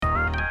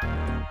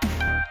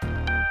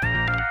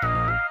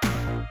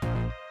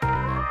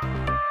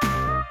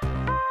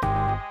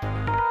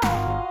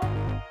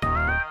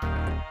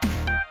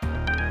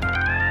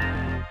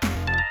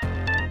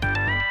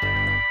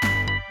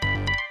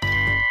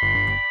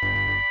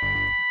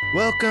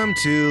Welcome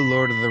to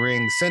Lord of the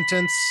Rings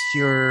Sentence,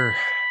 your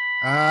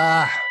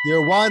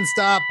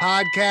one-stop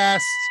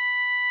podcast.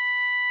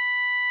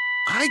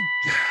 I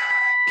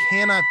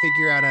cannot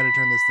figure out how to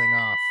turn this thing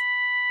off.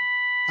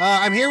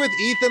 I'm here with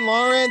Ethan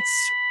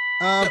Lawrence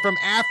from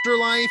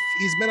Afterlife.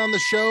 He's been on the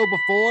show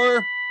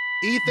before.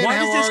 Ethan, Why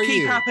how does this are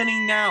keep you?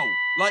 happening now?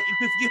 Like,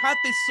 if you had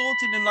this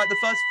sorted in like the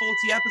first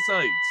 40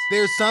 episodes.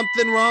 There's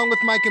something wrong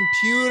with my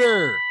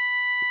computer.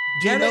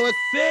 Get it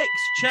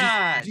fixed,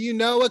 Chad. Do you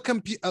know a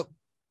computer? Oh,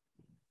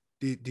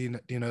 do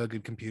you know a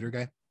good computer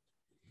guy?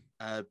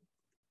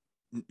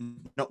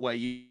 Not where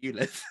you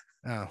live.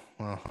 Oh,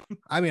 well,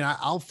 I mean,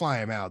 I'll fly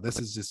him out. This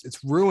is just,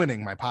 it's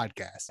ruining my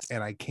podcast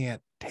and I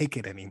can't take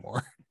it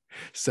anymore.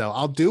 So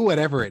I'll do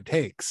whatever it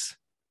takes.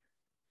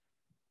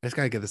 I just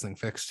got to get this thing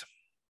fixed.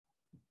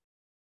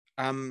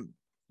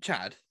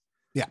 Chad.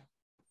 Yeah.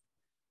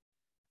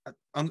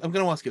 I'm going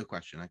to ask you a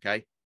question,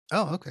 okay?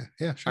 Oh, okay.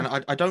 Yeah, sure.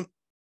 And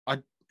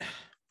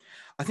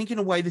I think in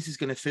a way this is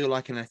going to feel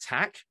like an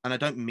attack, and I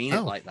don't mean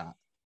it like that.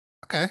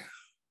 Okay.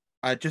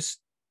 It's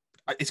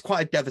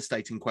quite a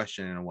devastating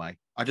question in a way.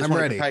 I just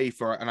want to prepare you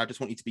for it, and I just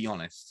want you to be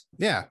honest.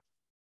 Yeah.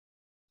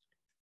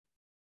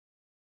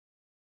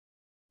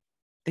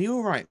 Are you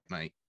all right,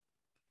 mate?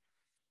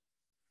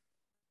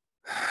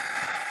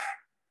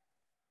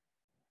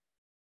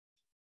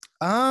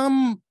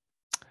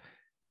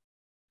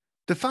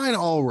 Define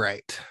all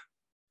right.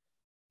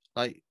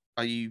 Like,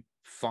 are you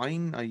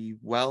fine? Are you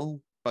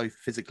well, both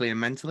physically and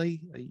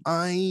mentally?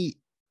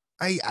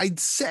 I'd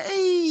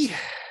say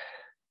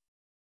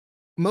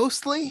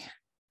mostly.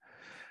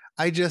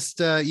 I just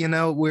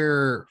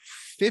we're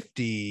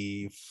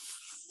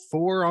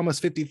 54,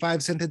 almost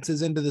 55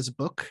 sentences into this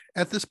book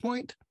at this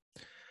point.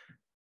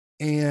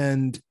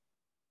 And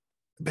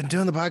I've been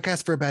doing the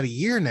podcast for about a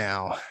year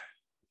now.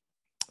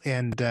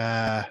 And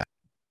I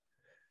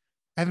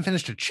haven't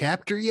finished a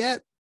chapter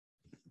yet.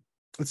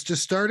 It's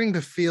just starting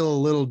to feel a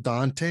little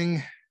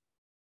daunting.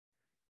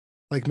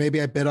 Like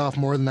maybe I bit off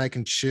more than I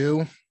can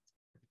chew.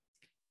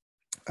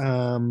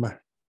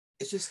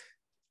 It's just,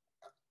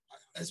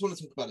 I just want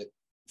to talk about it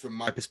from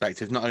my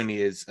perspective, not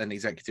only as an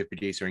executive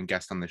producer and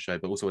guest on the show,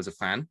 but also as a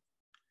fan.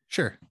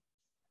 Sure.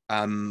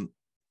 You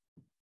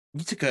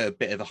took a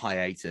bit of a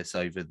hiatus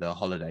over the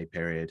holiday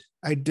period.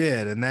 I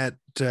did, and that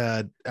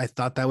I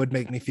thought that would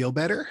make me feel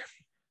better.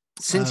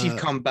 Since you've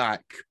come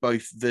back,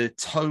 both the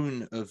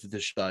tone of the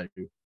show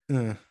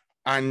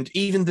and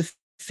even the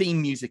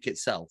theme music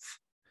itself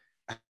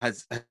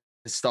has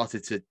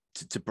started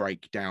to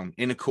break down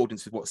in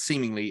accordance with what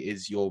seemingly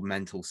is your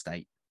mental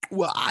state.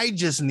 Well, I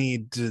just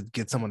need to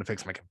get someone to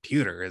fix my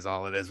computer is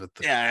all it is with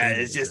the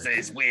it's just,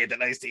 it's weird that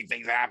those two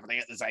things are happening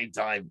at the same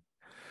time.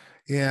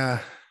 Yeah.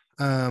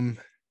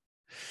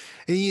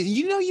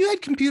 You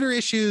had computer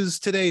issues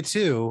today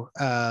too,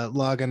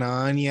 logging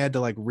on. You had to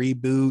like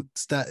reboot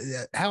stuff.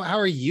 How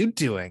are you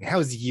doing?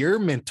 How's your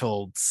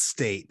mental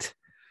state?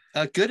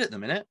 Good at the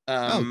minute.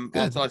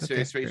 Wildlife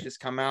Series 3 has just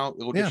come out,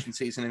 the audition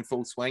season in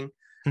full swing.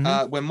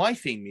 When my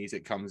theme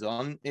music comes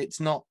on,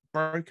 it's not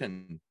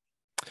broken.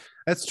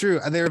 That's true.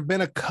 There have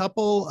been a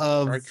couple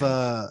of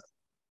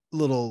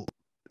little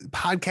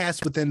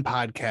podcasts within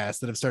podcasts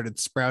that have started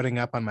sprouting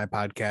up on my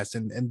podcast,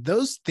 and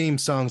those theme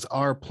songs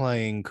are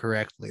playing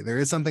correctly. There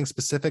is something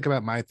specific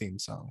about my theme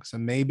song, so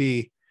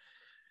maybe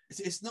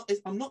it's not.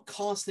 I'm not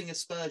casting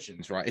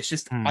aspersions, right? It's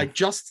just I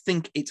just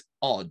think it's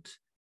odd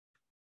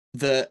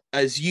that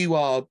as you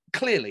are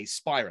clearly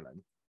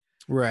spiraling,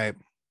 right,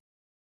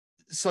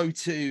 so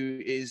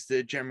too is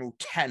the general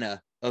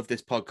tenor of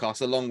this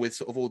podcast, along with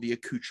sort of all the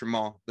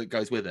accoutrement that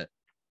goes with it.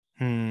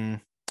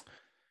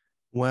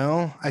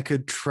 Well, I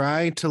could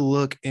try to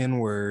look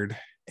inward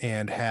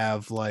and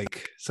have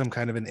like some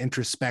kind of an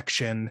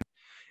introspection,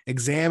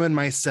 examine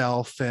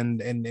myself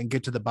and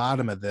get to the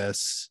bottom of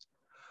this.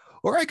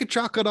 Or I could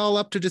chalk it all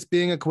up to just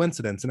being a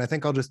coincidence. And I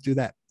think I'll just do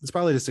that. It's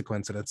probably just a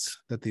coincidence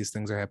that these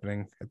things are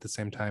happening at the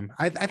same time.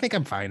 I think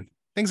I'm fine.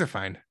 Things are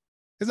fine.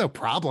 There's no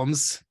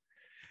problems.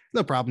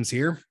 No problems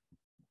here.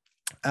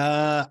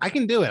 I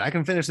can do it. I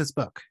can finish this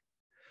book.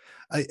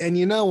 And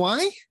you know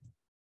why?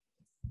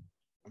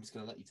 I'm just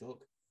going to let you talk.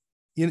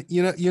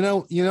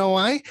 You know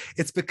why?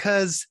 It's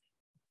because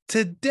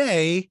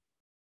today,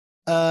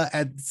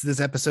 as this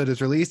episode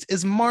is released,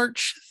 is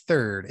March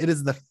 3rd. It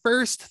is the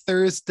first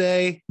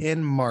Thursday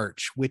in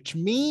March, which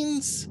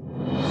means...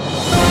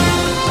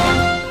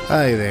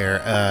 Hi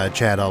there,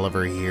 Chad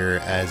Oliver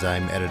here as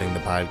I'm editing the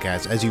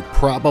podcast. As you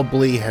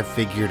probably have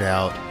figured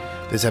out,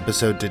 this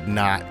episode did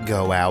not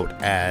go out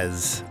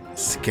as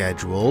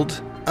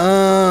scheduled.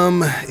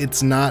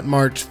 It's not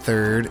March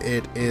 3rd.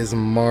 It is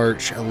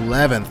March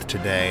 11th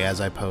today as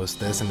I post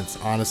this, and it's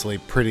honestly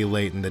pretty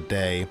late in the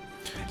day.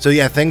 So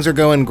yeah, things are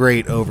going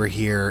great over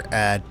here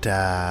at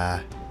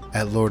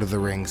Lord of the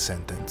Rings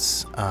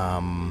Sentence.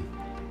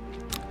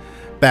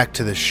 Back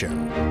to the show.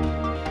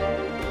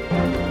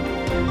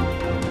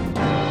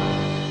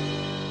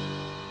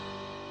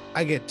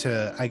 I get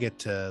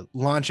to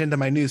launch into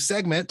my new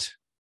segment,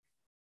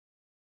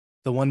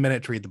 the 1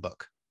 minute to read the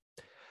book.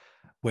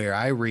 where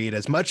I read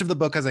as much of the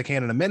book as I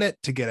can in a minute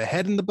to get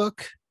ahead in the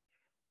book.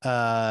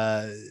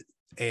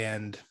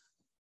 And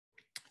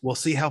we'll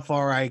see how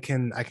far I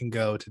can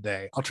go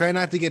today. I'll try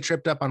not to get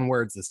tripped up on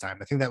words this time.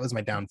 I think that was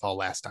my downfall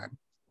last time.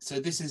 So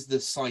this is the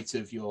site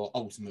of your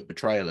ultimate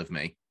betrayal of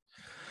me.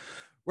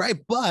 Right.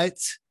 But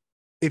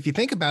if you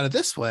think about it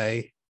this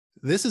way,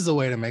 this is a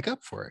way to make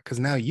up for it, because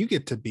now you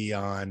get to be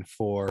on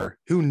for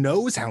who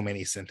knows how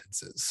many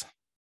sentences.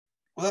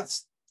 Well,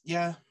 that's,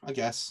 yeah, I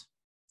guess.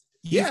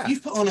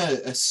 You've put on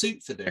a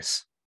suit for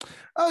this.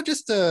 Oh,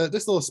 just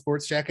this little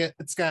sports jacket.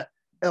 It's got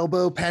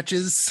elbow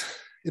patches.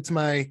 It's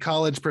my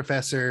college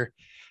professor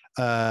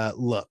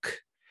look.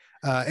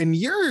 And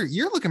you're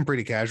looking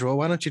pretty casual.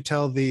 Why don't you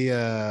tell the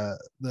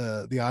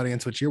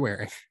audience what you're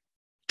wearing?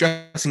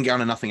 Dressing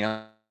gown and nothing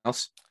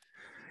else.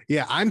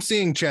 Yeah, I'm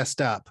seeing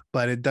chest up,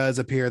 but it does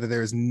appear that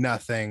there's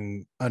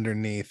nothing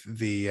underneath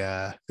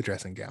the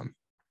dressing gown.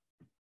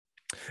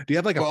 Do you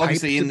have like a pipe?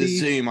 Obviously in the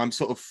Zoom, I'm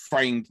sort of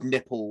framed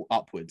nipple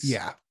upwards.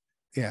 Yeah.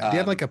 Do you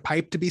have like a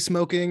pipe to be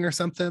smoking or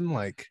something?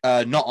 Like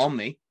not on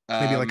me.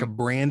 Maybe like a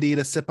brandy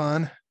to sip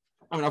on.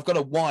 I mean, I've got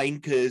a wine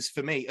because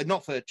for me,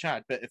 not for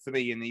Chad, but for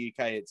me in the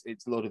UK,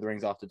 it's Lord of the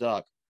Rings After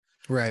Dark.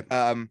 Right.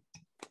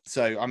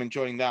 So I'm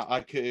enjoying that.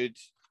 I could,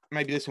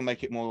 maybe this will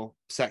make it more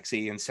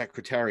sexy and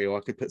secretarial.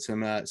 I could put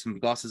some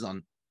glasses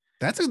on.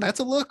 That's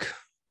a look.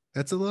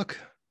 That's a look.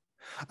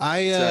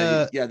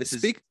 This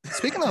is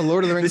speaking of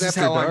Lord of the Rings this After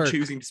is how Dark. I'm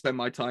choosing to spend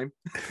my time.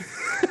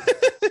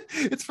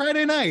 It's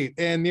Friday night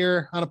and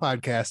you're on a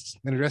podcast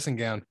in a dressing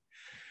gown,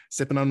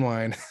 sipping on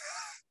wine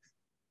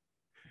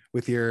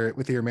with your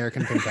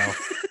American pen pal.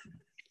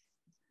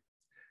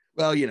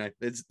 Well,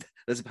 there's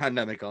a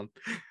pandemic on.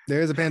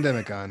 There's a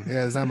pandemic on.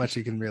 Yeah, there's not much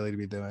you can really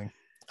be doing.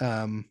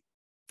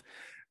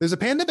 There's a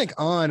pandemic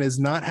on is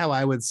not how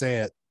I would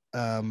say it.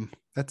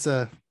 That's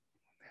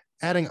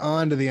adding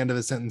on to the end of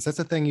a sentence. That's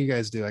a thing you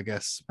guys do, I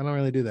guess. I don't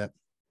really do that.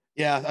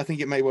 Yeah, I think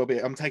it may well be.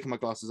 I'm taking my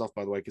glasses off,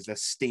 by the way, because they're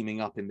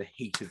steaming up in the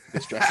heat of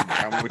this dressing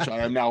gown, which I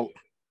am now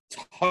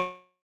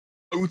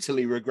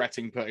totally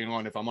regretting putting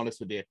on, if I'm honest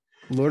with you.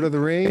 Lord of the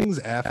Rings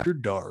After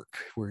Dark,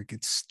 where it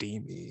gets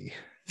steamy.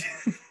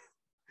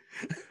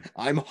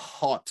 I'm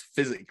hot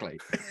physically.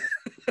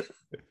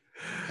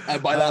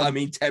 And by that, I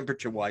mean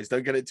temperature-wise.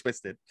 Don't get it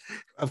twisted.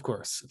 Of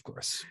course.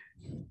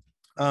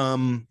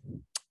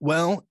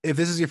 Well, if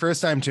this is your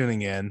first time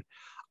tuning in,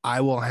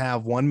 I will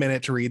have 1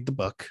 minute to read the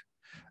book.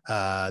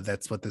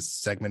 That's what this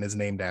segment is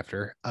named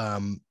after.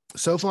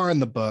 So far in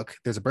the book,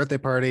 there's a birthday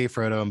party.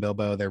 Frodo and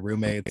Bilbo, they're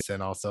roommates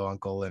and also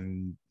uncle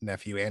and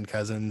nephew and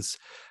cousins.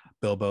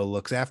 Bilbo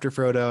looks after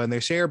Frodo and they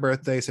share a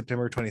birthday,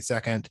 September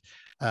 22nd.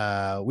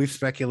 We've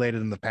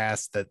speculated in the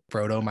past that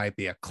Frodo might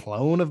be a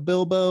clone of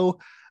Bilbo.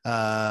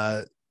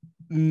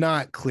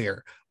 Not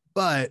clear,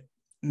 but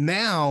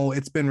now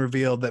it's been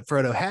revealed that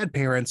Frodo had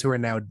parents who are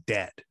now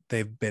dead.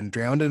 They've been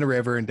drowned in a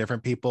river, and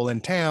different people in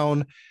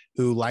town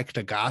who like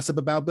to gossip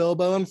about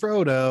Bilbo and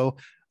Frodo,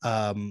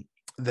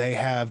 they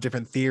have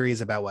different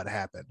theories about what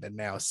happened. And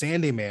now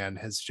Sandyman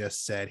has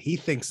just said he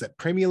thinks that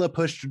Primula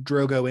pushed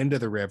Drogo into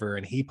the river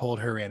and he pulled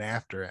her in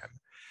after him.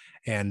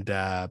 And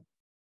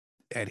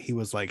he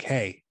was like,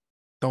 hey,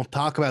 don't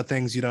talk about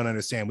things you don't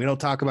understand. We don't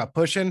talk about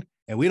pushing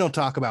and we don't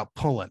talk about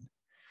pulling.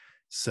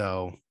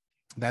 So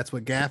that's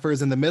what Gaffer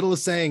is in the middle of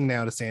saying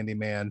now to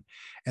Sandyman.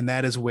 And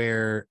that is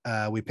where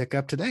we pick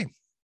up today.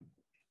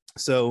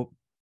 So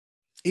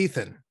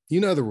Ethan,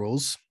 you know the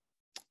rules.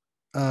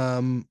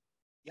 Yep.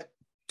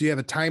 Do you have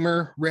a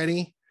timer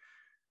ready?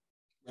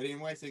 Ready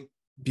and waiting.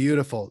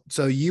 Beautiful.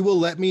 So you will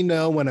let me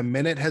know when a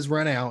minute has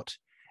run out,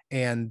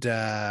 and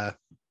then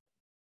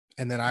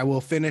I will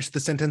finish the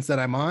sentence that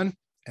I'm on.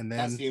 And then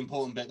that's the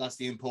important bit. That's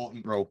the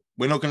important rule.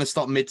 We're not going to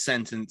stop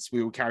mid-sentence.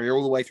 We will carry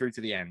all the way through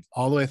to the end.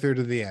 All the way through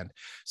to the end.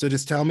 So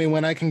just tell me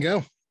when I can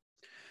go.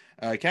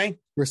 Okay.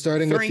 We're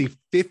starting with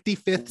the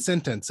 55th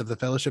sentence of the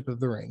Fellowship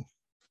of the Ring.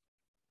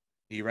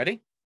 Are you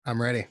ready?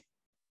 I'm ready.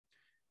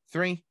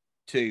 3,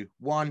 2,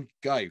 1,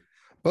 go.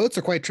 Boats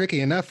are quite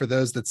tricky enough for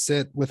those that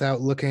sit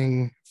without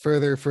looking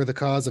further for the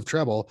cause of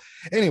trouble.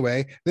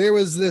 Anyway, there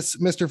was this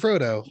Mr.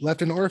 Frodo,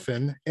 left an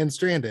orphan and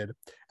stranded,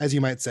 as you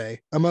might say,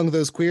 among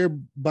those queer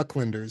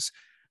Bucklanders,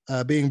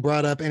 being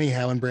brought up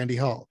anyhow in Brandy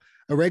Hall.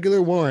 A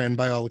regular warren,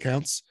 by all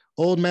accounts.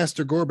 Old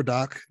Master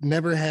Gorbadoc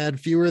never had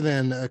fewer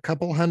than a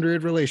couple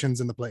hundred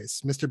relations in the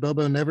place. Mr.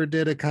 Bilbo never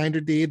did a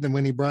kinder deed than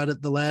when he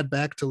brought the lad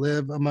back to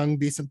live among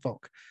decent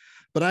folk.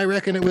 But I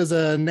reckon it was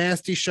a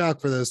nasty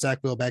shock for those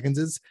Sackville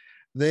Bagginses.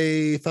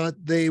 They thought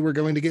they were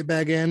going to get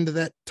Bag End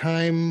that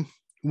time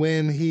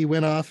when he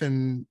went off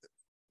and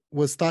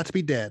was thought to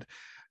be dead.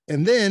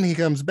 And then he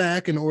comes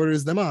back and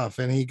orders them off,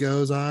 and he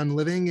goes on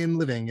living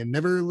and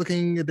never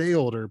looking a day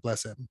older,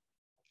 bless him.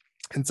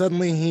 And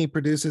suddenly he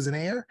produces an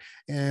heir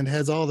and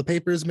has all the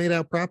papers made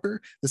out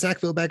proper. The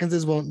Sackville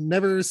Bagginses won't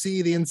never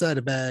see the inside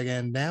of Bag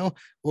End now,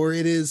 or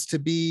it is to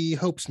be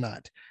hoped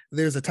not.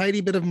 There's a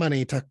tidy bit of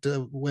money tucked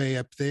away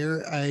up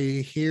there, I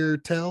hear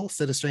tell,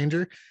 said a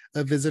stranger,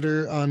 a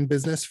visitor on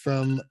business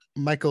from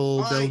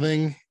Michael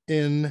Delving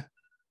in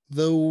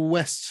the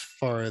West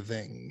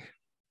Farthing.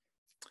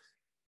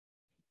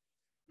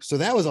 So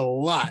that was a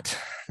lot.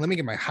 Let me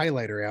get my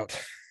highlighter out.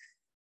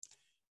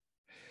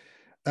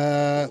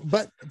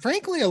 But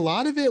frankly, a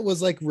lot of it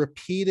was like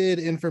repeated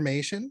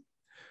information.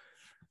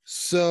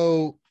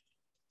 So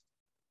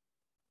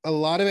a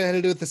lot of it had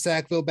to do with the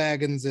Sackville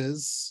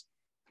Bagginses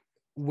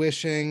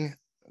wishing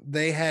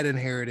they had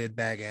inherited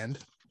Bag End.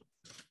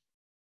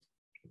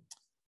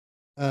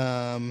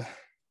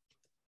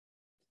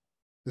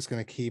 Just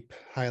going to keep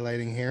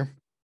highlighting here.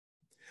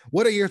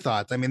 What are your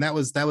thoughts? I mean, that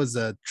was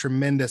a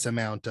tremendous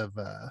amount of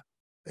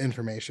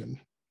information.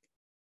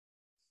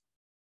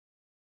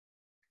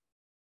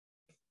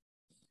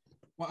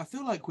 Well, I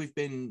feel like we've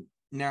been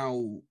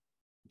now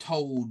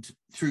told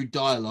through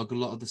dialogue a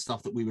lot of the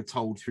stuff that we were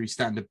told through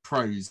standard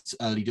prose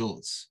early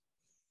doors.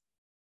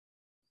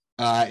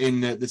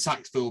 In the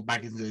Sackville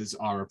Bagginses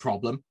are a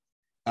problem,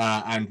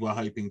 and we're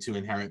hoping to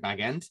inherit Bag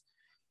End.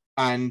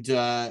 And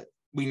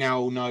we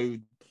now know,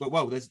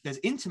 well, there's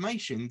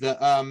intimation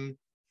that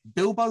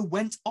Bilbo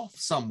went off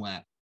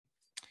somewhere.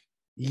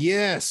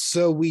 Yes,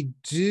 so we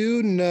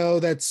do know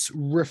that's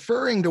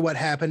referring to what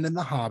happened in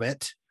The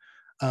Hobbit.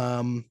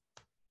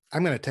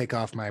 I'm going to take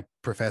off my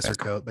professor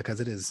coat because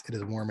it is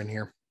warm in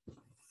here.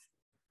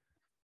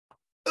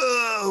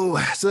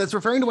 Oh, so that's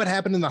referring to what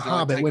happened in The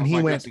Hobbit when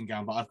he went.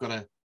 Gown, but I've got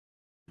to.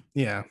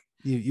 Yeah,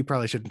 you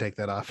probably shouldn't take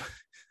that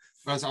off.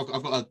 I've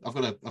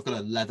got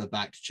a leather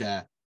backed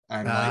chair,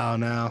 and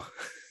no,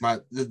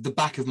 the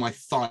back of my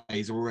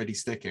thighs are already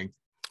sticking.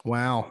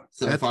 Wow.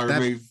 So if I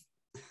remove,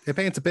 it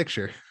paints a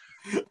picture.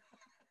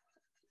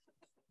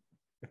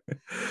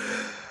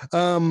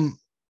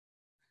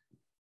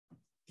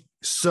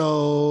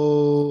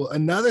 So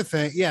another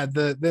thing,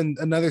 then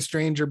another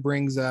stranger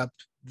brings up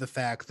the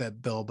fact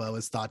that Bilbo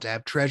is thought to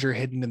have treasure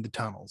hidden in the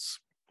tunnels,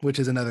 which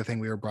is another thing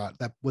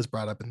that was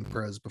brought up in the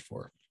prose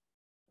before.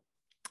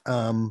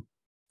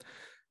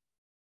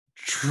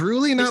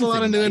 Truly not a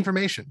lot of new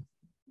information.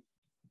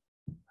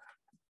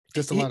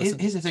 Just a lot of.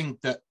 Here's the thing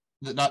that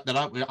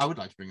I would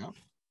like to bring up,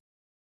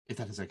 if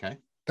that is okay.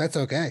 That's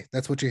okay.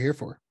 That's what you're here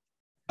for.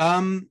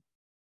 So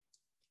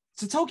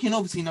Tolkien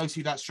obviously knows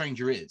who that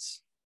stranger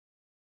is.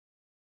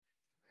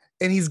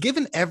 And he's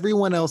given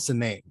everyone else a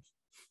name.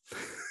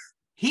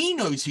 He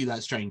knows who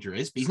that stranger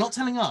is, but he's not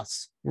telling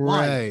us.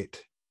 Right. Why?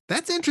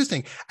 That's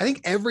interesting. I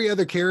think every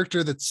other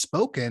character that's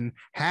spoken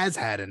has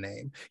had a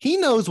name. He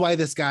knows why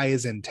this guy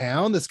is in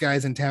town. This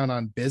guy's in town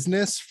on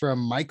business from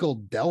Michael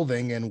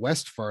Delving and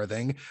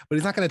Westfarthing, but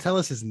he's not going to tell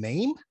us his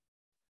name?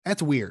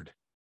 That's weird.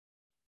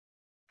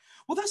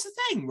 Well, that's the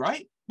thing,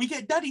 right? We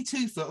get Daddy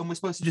Two-Foot and we're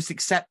supposed to just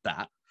accept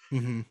that.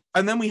 Mm-hmm.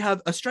 And then we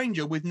have a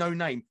stranger with no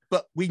name,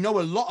 but we know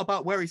a lot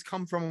about where he's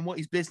come from and what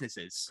his business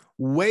is.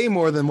 Way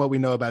more than what we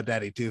know about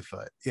Daddy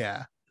Two-Foot.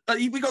 Yeah.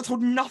 We got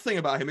told nothing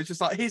about him. It's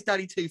just like, here's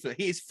Daddy Two-Foot.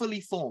 He is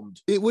fully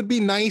formed. It would be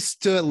nice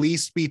to at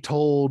least be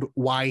told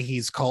why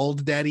he's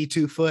called Daddy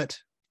Two-Foot,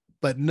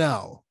 but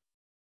no.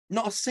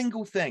 Not a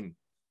single thing.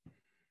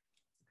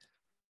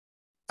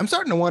 I'm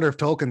starting to wonder if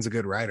Tolkien's a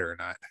good writer or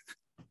not.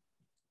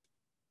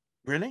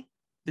 Really?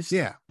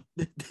 Yeah.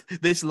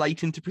 This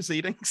late into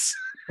proceedings?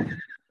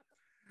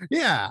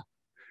 Yeah.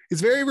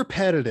 It's very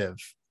repetitive.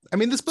 I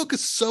mean, this book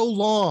is so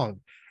long,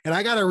 and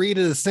I got to read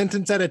it a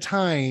sentence at a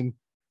time.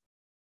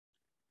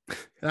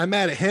 And I'm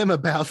mad at him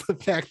about the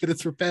fact that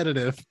it's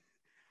repetitive.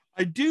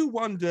 I do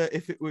wonder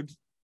if it would.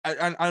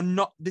 I'm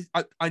not.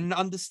 I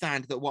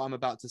understand that what I'm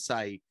about to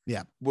say,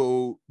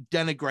 will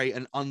denigrate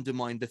and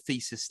undermine the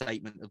thesis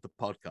statement of the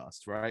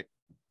podcast, right?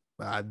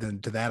 Then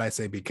to that I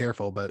say, be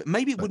careful. But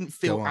maybe it wouldn't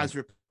feel as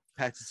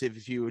repetitive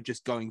if you were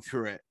just going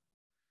through it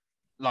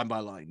line by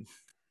line.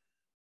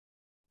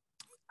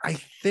 I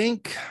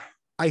think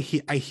I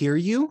hear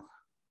you,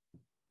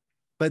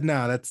 but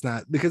no, that's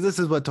not, because this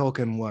is what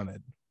Tolkien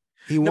wanted.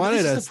 He wanted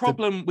us. This is the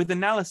problem with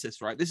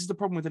analysis, right? This is the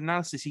problem with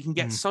analysis. You can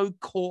get so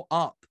caught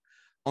up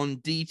on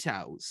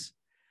details,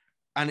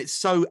 and it's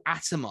so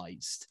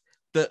atomized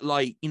that,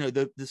 like, you know,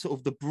 the sort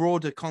of the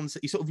broader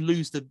concept, you sort of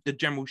lose the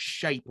general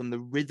shape and the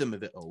rhythm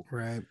of it all.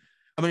 Right.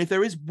 I mean, if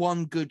there is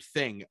one good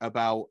thing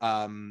about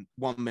 1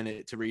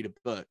 minute to read a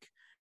book,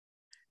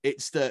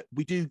 it's that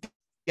we do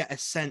get a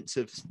sense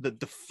of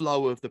the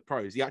flow of the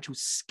prose, the actual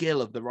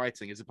skill of the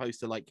writing, as opposed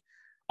to like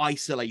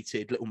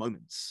isolated little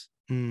moments.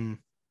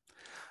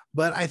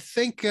 But I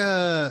think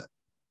I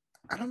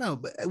don't know,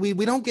 but we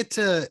don't get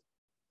to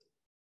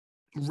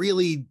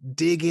really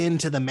dig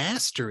into the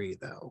mastery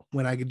though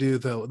when I could do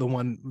the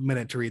 1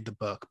 minute to read the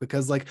book,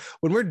 because like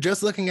when we're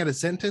just looking at a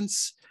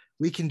sentence,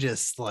 we can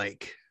just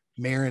like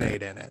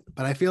marinate in it.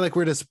 But I feel like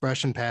we're just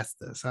brushing past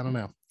this. I don't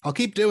know. I'll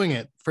keep doing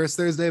it first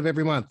Thursday of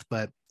every month,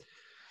 but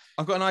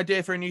I've got an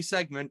idea for a new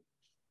segment.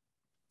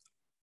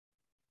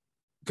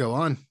 Go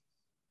on.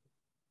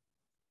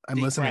 I'm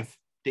listening.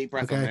 Deep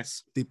breath on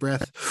this. Deep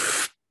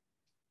breath.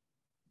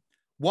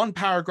 One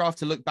paragraph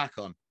to look back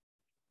on.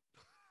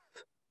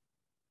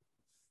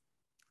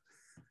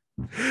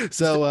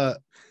 So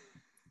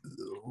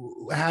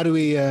how do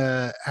we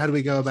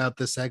go about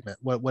this segment?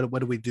 What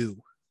do we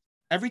do?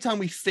 Every time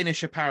we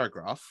finish a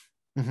paragraph,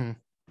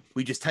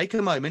 we just take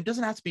a moment,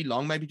 doesn't have to be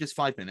long, maybe just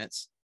 5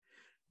 minutes,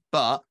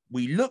 but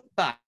we look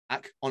back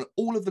on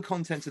all of the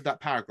contents of that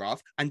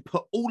paragraph and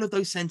put all of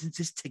those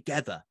sentences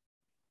together.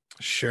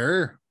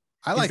 Sure.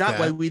 I like that. That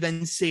way we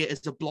then see it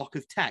as a block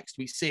of text.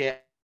 We see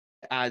it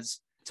as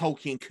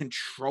Tolkien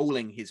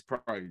controlling his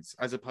prose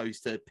as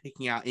opposed to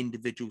picking out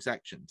individual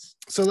sections.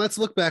 So let's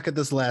look back at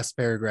this last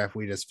paragraph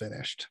we just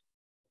finished.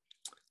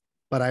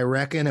 But I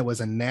reckon it was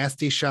a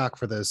nasty shock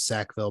for those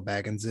Sackville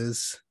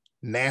Bagginses.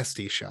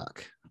 Nasty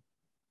shock.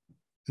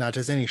 Not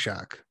just any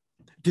shock.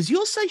 Does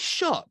yours say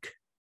shock?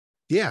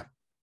 Yeah.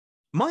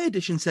 My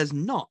edition says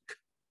knock.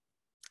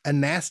 A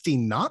nasty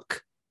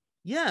knock?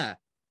 Yeah.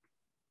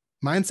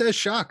 Mine says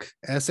shock.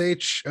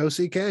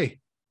 SHOCK.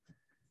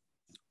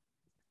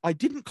 I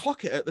didn't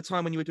clock it at the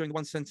time when you were doing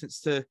one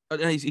sentence to.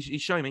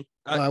 He's showing me.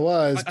 Well, I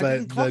was,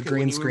 but the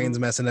green screen's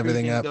messing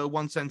everything up. The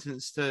one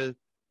sentence to.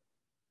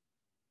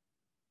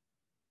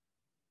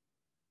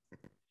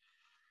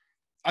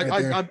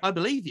 I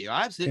believe you.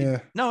 I absolutely. Yeah.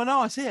 No,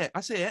 I see it.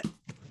 I see it.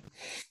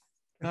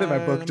 My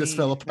book just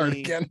fell apart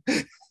again.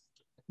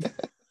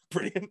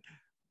 Brilliant.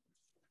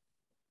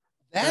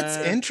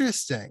 That's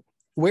interesting.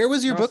 Where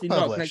was your book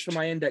published? Next to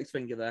my index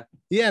finger there.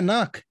 Yeah,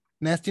 knock.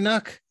 Nasty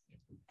knock.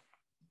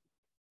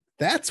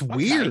 That's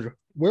weird.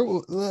 Where?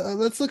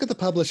 Let's look at the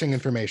publishing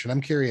information.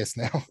 I'm curious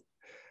now.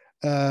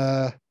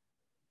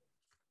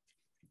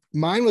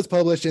 Mine was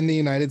published in the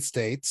United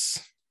States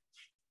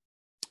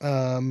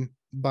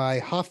by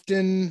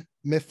Houghton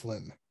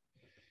Mifflin.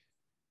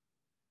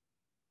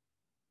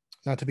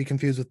 Not to be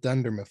confused with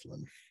Dunder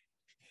Mifflin.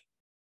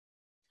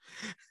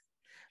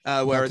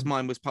 Whereas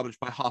mine was published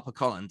by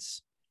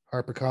HarperCollins.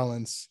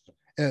 HarperCollins.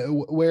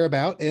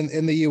 Whereabout?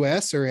 In the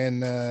US or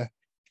in...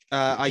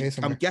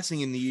 I'm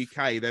guessing in the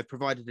UK. They've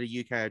provided a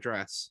UK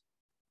address.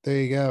 There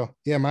you go.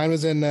 Yeah, mine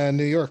was in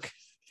New York.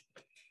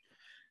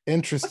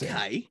 Interesting.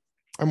 Okay.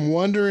 I'm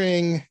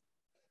wondering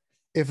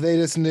if they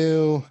just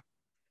knew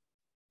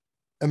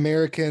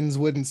Americans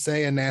wouldn't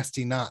say a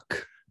nasty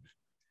knock,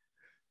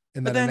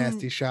 and that a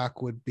nasty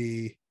shock would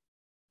be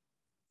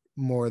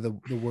more the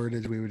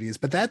wordage we would use.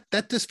 But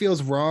that just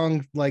feels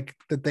wrong, like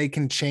that they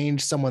can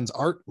change someone's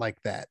art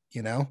like that,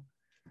 you know?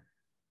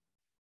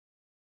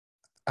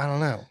 I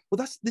don't know.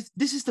 Well,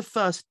 this is the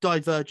first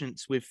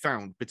divergence we've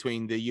found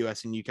between the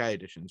US and UK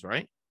editions,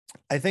 right?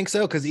 I think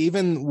so, because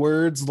even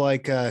words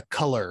like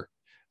color,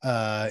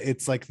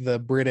 it's like the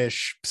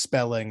British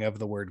spelling of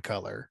the word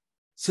color.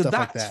 So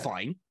that's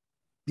fine.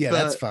 Yeah,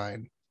 that's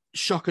fine.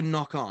 Shock and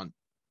knock on.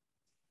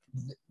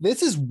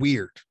 This is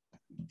weird.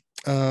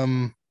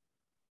 And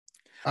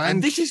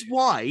this is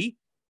why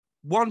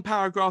one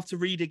paragraph to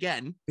read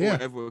again, or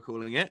whatever we're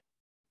calling it,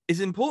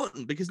 is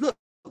important, because look,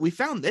 we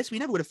found this. We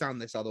never would have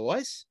found this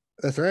otherwise.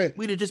 That's right.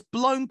 We'd have just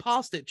blown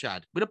past it,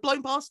 Chad. We'd have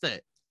blown past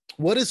it.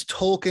 What is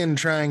Tolkien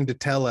trying to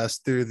tell us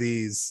through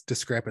these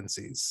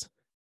discrepancies?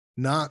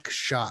 Knock,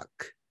 shock,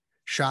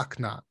 shock,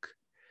 knock.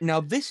 Now,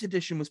 this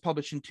edition was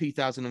published in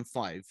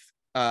 2005.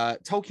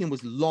 Tolkien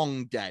was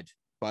long dead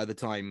by the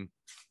time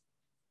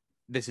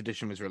this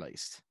edition was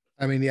released.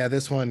 I mean, yeah,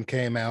 this one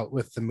came out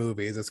with the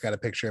movies. It's got a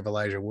picture of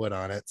Elijah Wood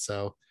on it.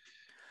 So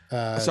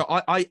I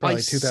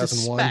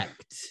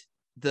suspect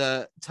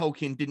that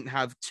Tolkien didn't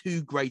have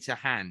too great a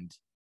hand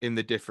in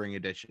the differing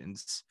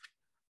editions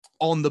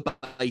on the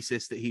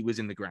basis that he was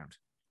in the ground.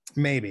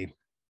 Maybe.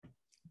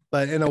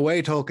 But in a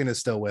way, Tolkien is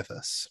still with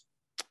us.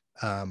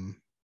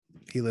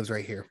 He lives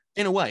right here.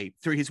 In a way,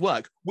 through his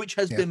work, which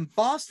has been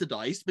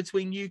bastardized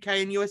between UK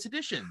and US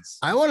editions.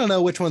 I want to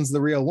know which one's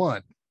the real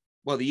one.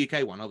 Well, the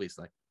UK one,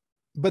 obviously.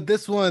 But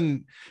this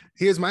one,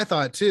 here's my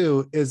thought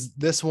too, is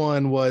this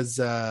one was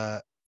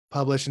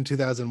published in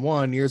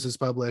 2001. Yours was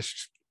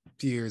published a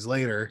few years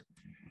later.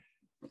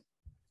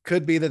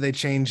 Could be that they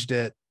changed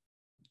it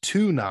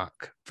to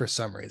knock for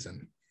some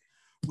reason.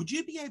 Would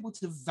you be able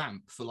to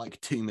vamp for like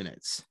 2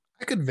 minutes?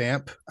 I could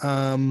vamp.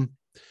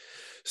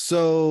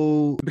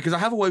 So because I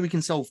have a way we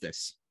can solve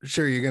this.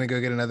 Sure, you're gonna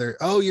go get another.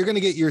 Oh, you're gonna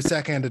get your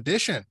second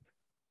edition.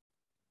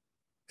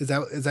 Is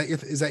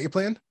that your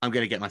plan? I'm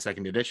gonna get my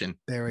second edition.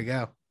 There we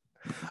go.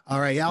 All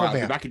right, yeah, I'll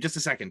be back in just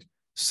a second.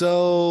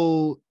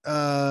 So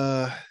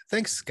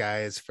thanks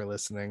guys for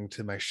listening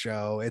to my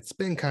show. It's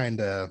been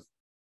kind of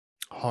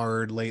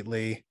hard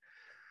lately.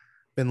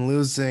 Been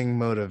losing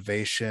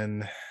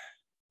motivation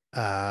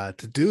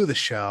to do the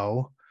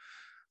show.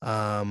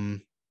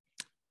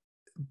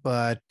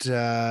 But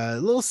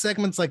little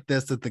segments like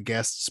this that the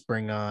guests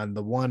bring on,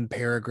 the one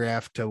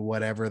paragraph to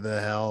whatever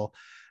the hell,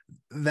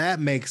 that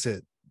makes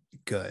it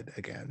good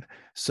again.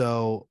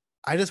 So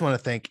I just want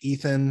to thank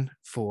Ethan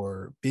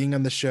for being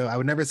on the show. I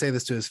would never say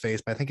this to his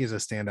face, but I think he's a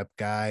stand-up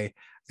guy. I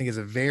think he's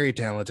a very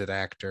talented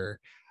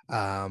actor.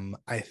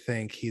 I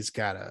think he's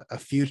got a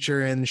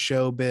future in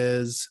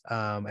showbiz.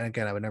 And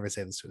again, I would never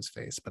say this to his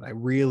face, but I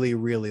really,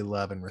 really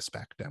love and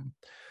respect him.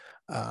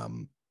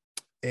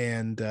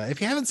 And if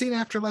you haven't seen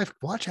Afterlife,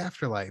 watch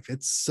Afterlife.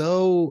 It's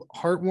so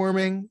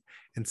heartwarming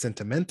and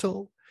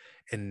sentimental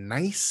and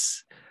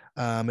nice.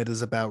 It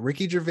is about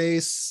Ricky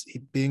Gervais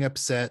being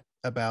upset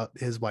about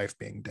his wife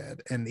being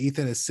dead, and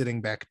Ethan is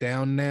sitting back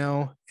down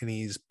now, and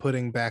he's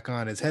putting back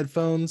on his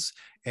headphones,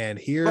 and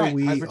here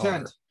we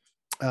are.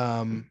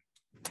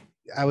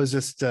 I was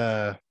just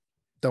don't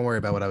worry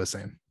about what I was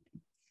saying.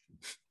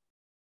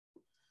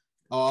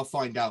 Oh, I'll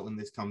find out when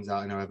this comes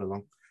out in however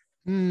long.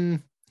 You're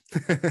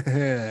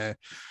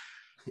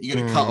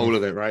gonna cut all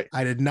of it, right?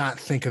 I did not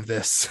think of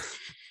this.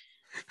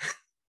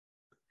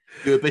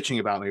 You were bitching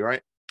about me,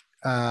 right?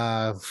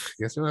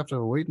 Guess you'll have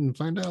to wait and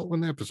find out when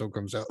the episode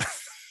comes out.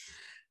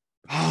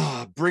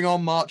 Bring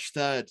on March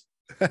 3rd.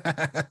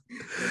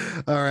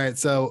 All right.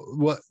 So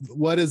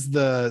what does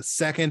the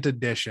second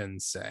edition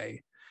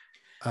say?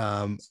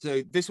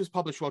 So this was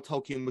published while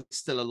Tolkien was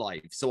still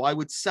alive. So I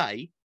would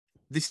say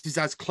this is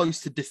as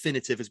close to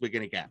definitive as we're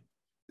going to get.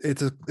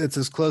 It's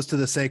as close to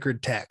the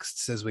sacred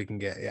texts as we can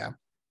get. Yeah.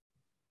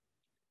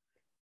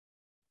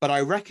 But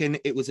I reckon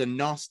it was a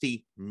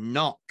nasty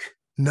knock.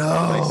 No.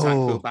 By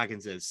Sackville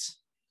Baggins's.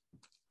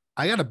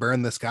 I got to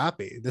burn this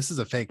copy. This is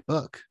a fake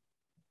book.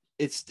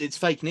 It's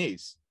fake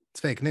news.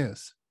 It's fake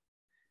news.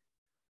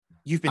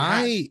 You've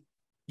been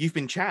You've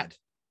been Chad.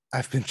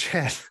 I've been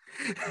Chad.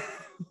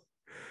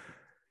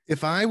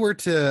 If I were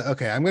to,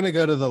 okay, I'm going to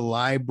go to the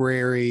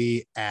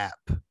library app,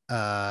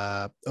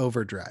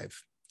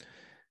 Overdrive,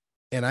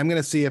 and I'm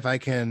going to see if I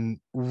can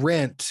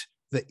rent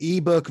the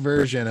ebook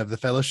version of the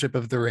Fellowship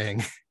of the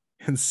Ring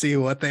and see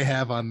what they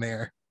have on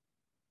there.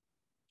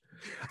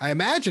 I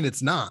imagine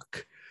it's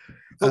Knock.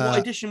 But what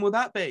edition will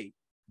that be?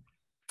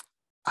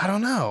 I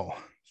don't know.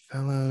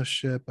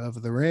 Fellowship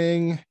of the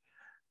Ring.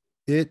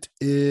 It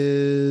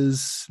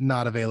is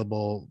not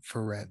available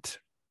for rent.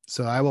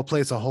 So I will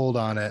place a hold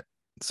on it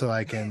so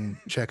I can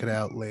check it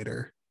out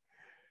later.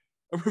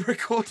 We're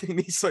recording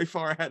these so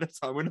far ahead of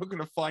time. We're not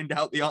going to find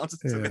out the answer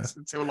to this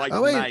until like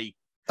May.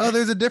 Oh,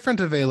 there's a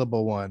different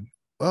available one.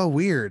 Oh,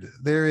 weird.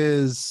 There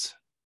is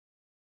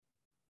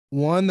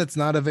one that's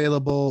not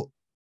available.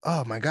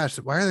 Oh my gosh.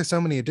 Why are there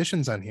so many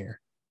editions on here?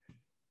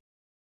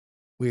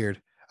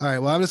 Weird. All right.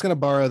 Well, I'm just going to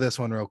borrow this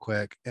one real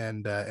quick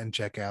and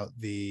check out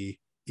the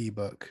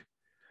ebook.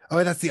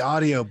 Oh, that's the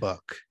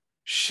audiobook.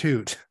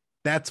 Shoot.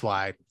 That's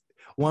why.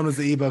 One was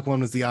the ebook,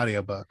 one was the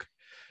audiobook.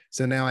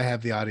 So now I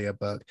have the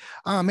audiobook.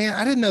 Oh man,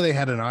 I didn't know they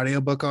had an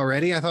audiobook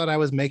already. I thought I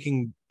was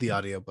making the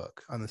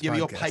audiobook on this podcast.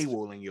 You're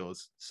paywalling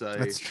yours. So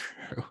that's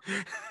true.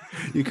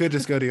 You could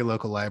just go to your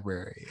local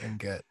library and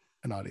get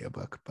an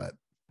audiobook, but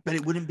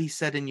it wouldn't be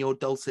said in your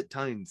dulcet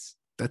tones.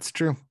 That's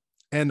true.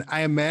 And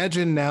I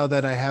imagine now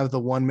that I have the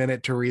 1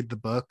 minute to read the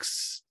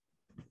books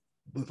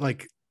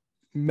like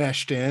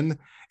meshed in,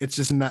 it's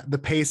just not, the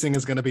pacing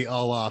is going to be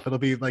all off. It'll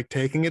be like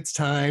taking its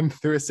time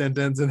through a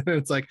sentence, and then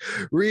it's like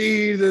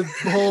read the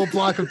whole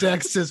block of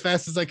text as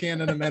fast as I can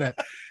in a minute.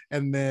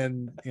 And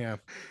then,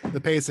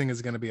 the pacing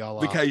is going to be all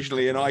off.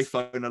 Occasionally an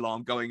iPhone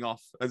alarm going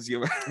off as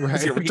you're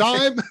right.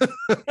 Time.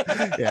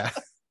 Yeah.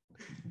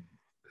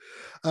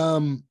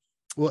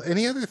 Well,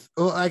 any other,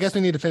 I guess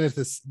we need to finish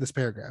this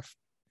paragraph.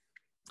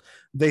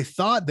 They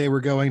thought they were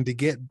going to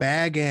get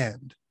Bag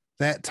End.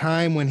 That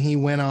time when he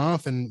went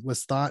off and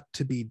was thought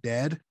to be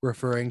dead,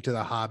 referring to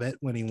the Hobbit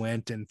when he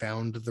went and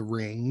found the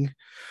ring.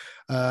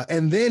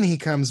 And then he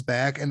comes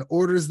back and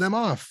orders them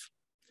off.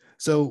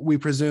 So we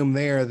presume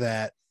there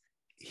that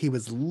they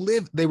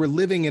were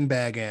living in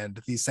Bag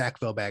End, these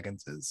Sackville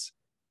Bagginses,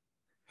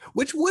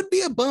 which would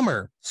be a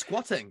bummer.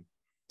 Squatting.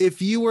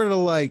 If you were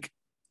to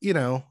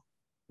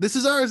this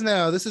is ours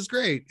now, this is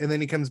great. And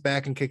then he comes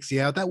back and kicks you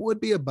out. That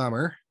would be a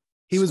bummer.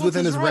 He was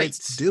within his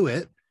rights to do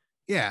it.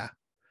 Yeah.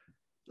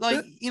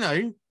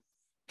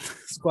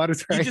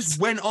 Squatters' rights. You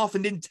just went off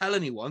and didn't tell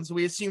anyone, so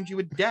we assumed you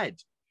were dead.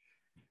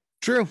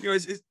 True.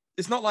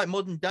 It's not like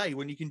modern day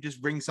when you can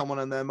just ring someone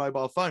on their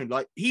mobile phone.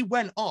 Like, he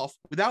went off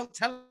without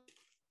telling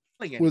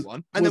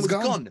anyone, and then was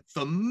gone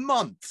for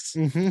months.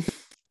 Mm-hmm.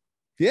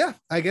 Yeah,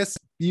 I guess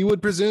you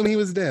would presume he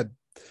was dead.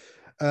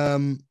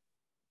 And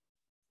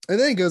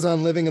then he goes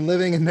on living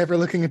and never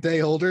looking a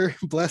day older.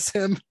 Bless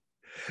him.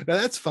 Now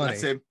that's funny.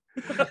 Bless him.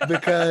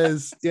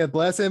 Because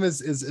bless him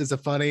is a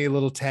funny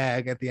little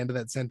tag at the end of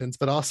that sentence,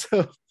 but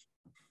also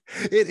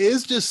it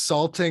is just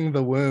salting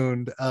the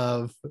wound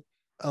of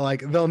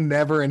like they'll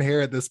never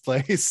inherit this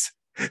place.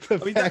 The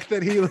fact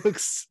that he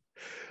looks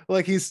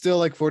like he's still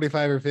like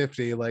 45 or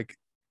 50, like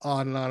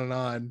on and on and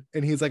on,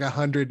 and he's like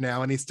 100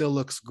 now and he still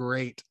looks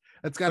great.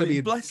 That's got to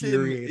be bless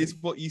him is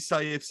what you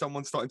say if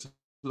someone's starting to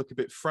look a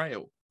bit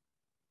frail.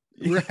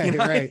 Right,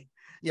 right.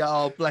 Yeah,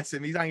 oh bless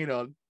him, he's hanging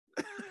on.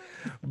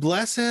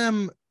 Bless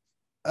him.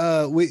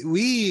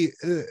 We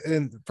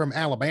from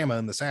Alabama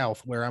in the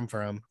South, where I'm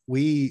from,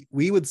 we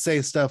would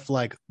say stuff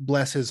like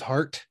 "bless his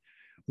heart"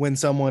 when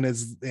someone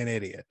is an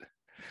idiot.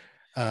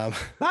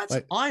 That's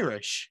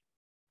Irish.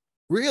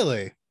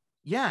 Really?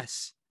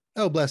 Yes.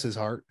 Oh, bless his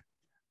heart.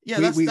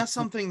 Yeah, that's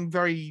something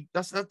very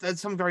that's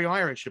something very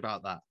Irish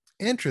about that.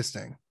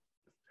 Interesting.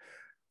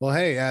 Well,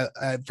 hey,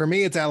 for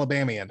me, it's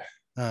Alabamian.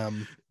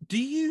 Do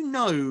you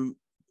know,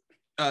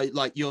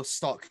 like your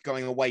stock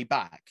going way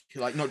back,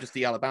 like not just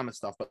the Alabama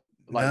stuff, but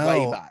like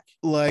way back.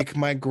 Like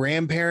my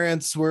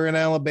grandparents were in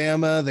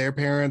Alabama, their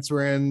parents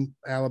were in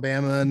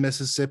Alabama and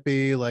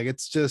Mississippi. Like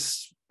it's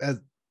just,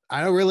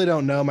 I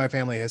don't know my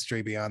family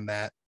history beyond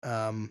that.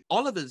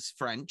 Oliver's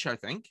French, I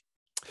think.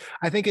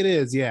 I think it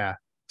is, yeah.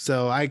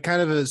 So I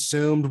kind of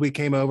assumed we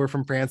came over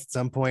from France at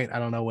some point. I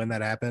don't know when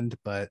that happened,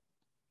 but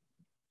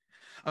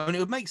I mean, it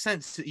would make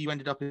sense that you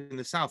ended up in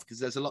the South because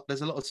there's a lot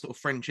of sort of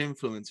French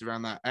influence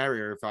around that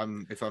area. If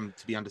I'm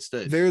to be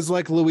understood, there's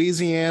like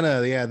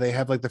Louisiana. Yeah, they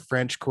have like the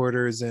French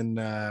quarters in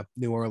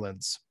New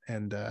Orleans,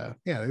 and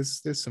yeah,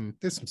 there's some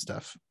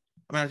stuff.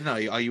 I mean, I don't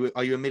know.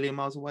 Are you a million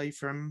miles away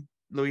from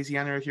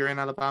Louisiana if you're in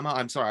Alabama?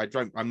 I'm sorry,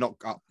 I'm not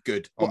up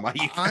good on my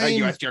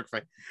US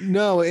geography.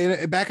 No,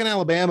 back in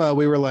Alabama,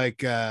 we were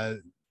like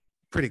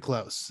pretty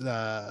close.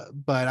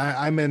 But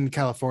I'm in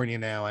California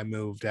now. I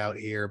moved out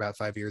here about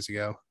 5 years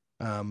ago.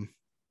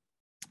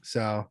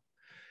 So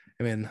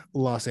I'm in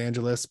Los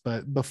Angeles,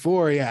 but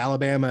before, yeah,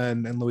 Alabama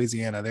and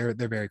Louisiana, they're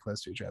very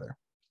close to each other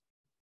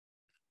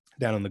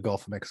down in the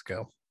Gulf of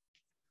Mexico.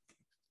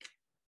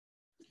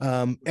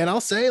 And I'll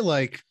say,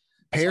 like,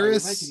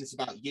 Paris. We're making this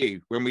about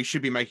you when we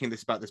should be making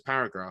this about this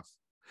paragraph.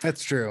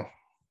 That's true.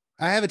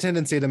 I have a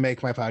tendency to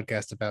make my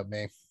podcast about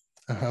me.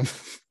 Are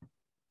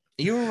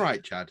you all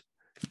right, Chad?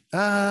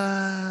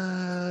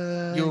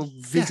 You're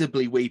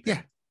visibly weeping.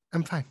 Yeah,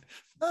 I'm fine.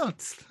 Oh,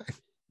 it's fine.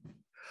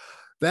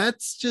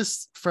 That's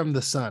just from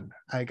the sun.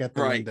 I got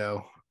the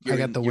window. I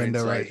got the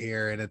window right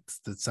here, and it's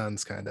the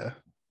sun's kind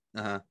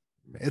of.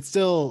 It's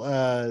still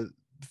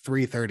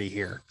 3:30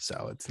 here,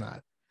 so it's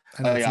not.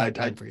 I know it's not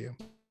time for you.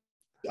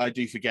 I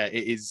do forget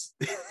it is.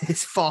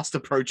 It's fast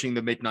approaching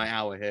the midnight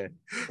hour here.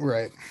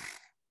 Right.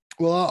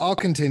 Well, I'll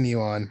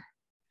continue on.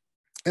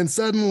 And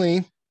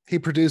suddenly he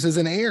produces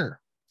an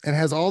heir and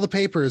has all the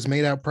papers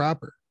made out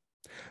proper.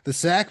 The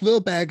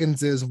Sackville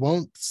Bagginses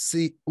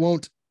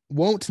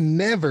won't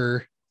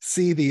never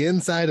see the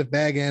inside of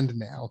Bag End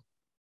now,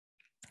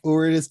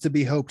 or it is to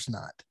be hoped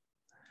not.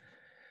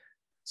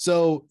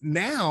 So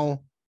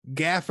now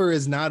Gaffer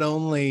is not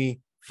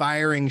only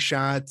firing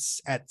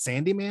shots at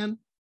Sandyman,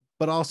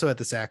 but also at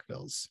the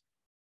Sackvilles.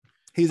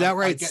 He's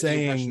outright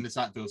saying the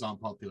Sackvilles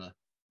aren't popular.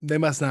 They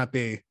must not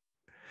be.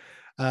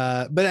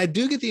 But I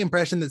do get the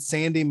impression that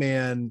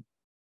Sandyman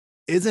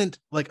isn't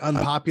like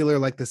unpopular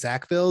like the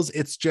Sackvilles.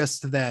 It's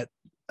just that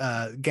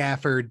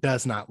Gaffer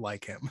does not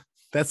like him.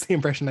 That's the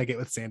impression I get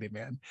with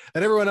Sandyman.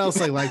 That everyone else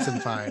like likes him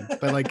fine,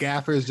 but like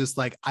Gaffer is just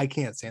like, I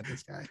can't stand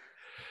this guy.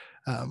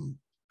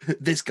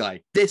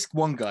 This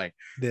one guy.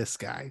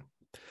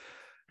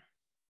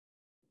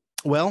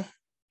 Well,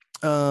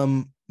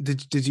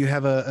 did you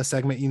have a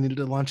segment you needed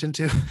to launch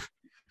into?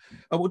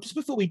 Oh, well, just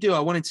before we do,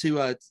 I wanted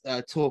to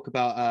talk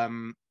about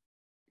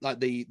like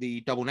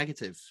the double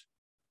negative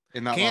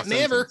in that. Can't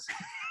never.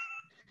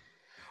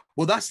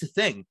 Well, that's the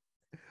thing.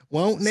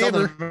 Won't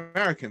never. Southern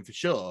American for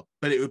sure,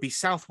 but it would be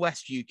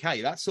Southwest UK.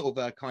 That's sort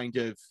of a kind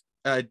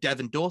of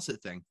Devon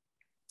Dorset thing.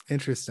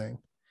 Interesting.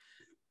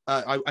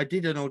 I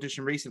did an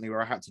audition recently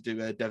where I had to do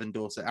a Devon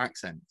Dorset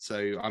accent,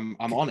 so I'm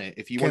on it.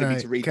 If you wanted me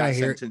to read that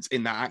sentence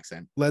in that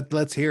accent,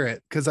 let's hear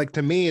it. Because like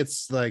to me,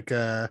 it's like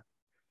the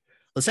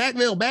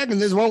Sackville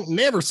Bagginses won't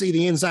never see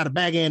the inside of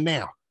Bag End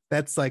now.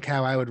 That's like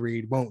how I would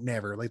read won't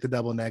never. Like the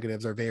double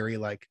negatives are very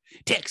like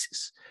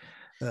Texas.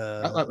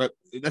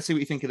 Let's see what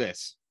you think of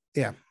this.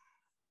 Yeah.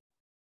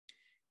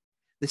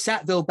 The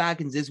Sackville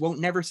Bagginses won't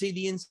never see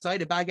the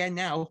inside of Bag End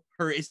now,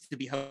 or it is to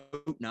be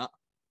hoped not.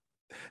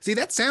 See,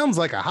 that sounds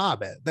like a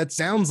Hobbit. That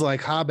sounds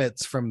like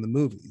Hobbits from the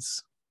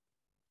movies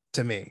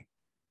to me.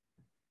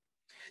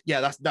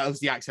 Yeah, that was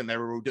the accent they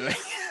were all doing.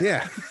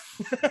 Yeah.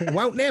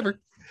 Won't never.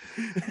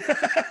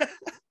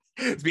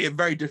 It'd be a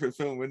very different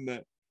film, wouldn't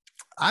it?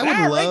 I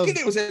reckon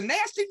it was a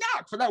nasty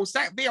knock for those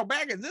Sackville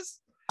Bagginses.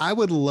 I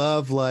would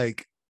love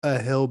like a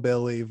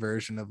hillbilly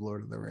version of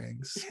Lord of the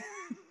Rings.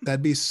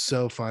 That'd be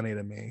so funny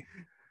to me.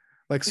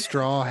 Like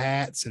straw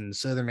hats and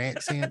Southern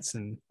accents.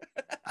 And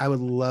I would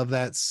love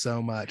that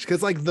so much.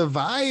 Because like the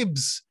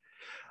vibes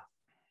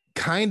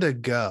kind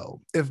of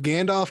go. If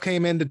Gandalf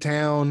came into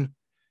town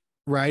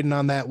riding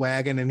on that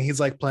wagon and he's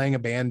like playing a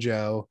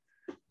banjo,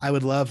 I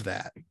would love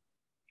that.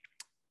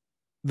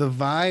 The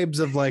vibes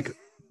of like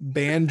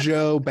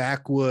banjo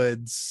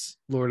backwoods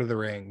Lord of the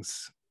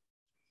Rings.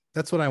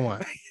 That's what I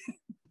want.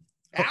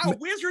 Our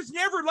wizards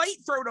never late,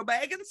 Frodo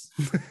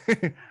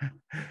Baggins.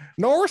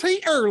 Nor is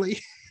he early.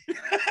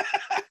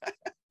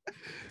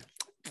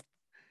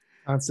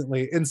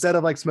 Constantly, instead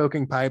of like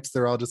smoking pipes,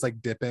 they're all just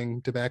like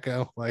dipping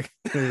tobacco, like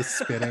they're just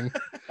spitting.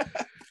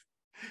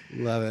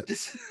 Love it.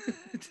 Just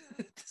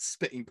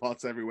spitting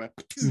pots everywhere.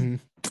 Mm-hmm.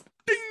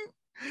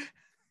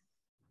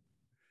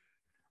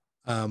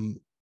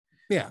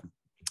 Yeah.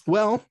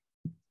 Well,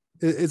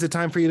 is it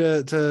time for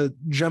you to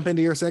jump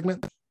into your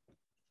segment?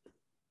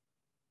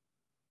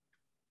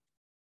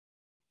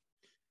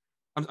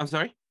 I'm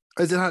sorry?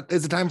 Is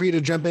it time for you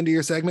to jump into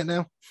your segment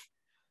now?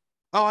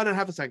 Oh, I don't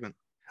have a segment.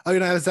 Oh, you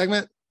don't have a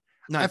segment?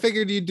 No. I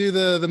figured you'd do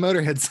the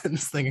Motorhead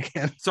sentence thing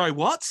again. Sorry,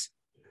 what?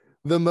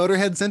 The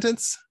Motorhead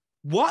sentence?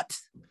 What?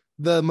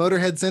 The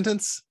Motorhead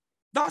sentence?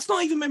 That's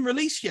not even been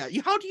released yet.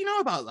 How do you know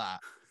about that?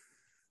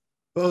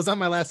 Well, it was on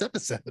my last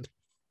episode.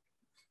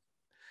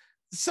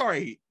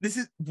 Sorry, this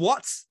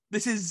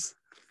is.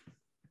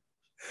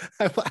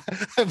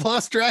 I've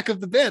lost track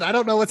of the bit. I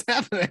don't know what's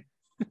happening.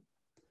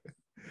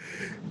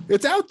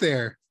 It's out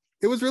there.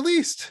 It was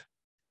released.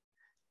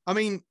 I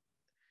mean,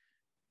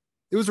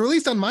 it was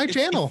released on my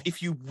channel.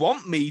 If you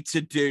want me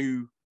to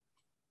do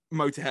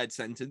Motorhead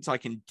Sentence, I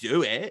can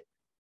do it.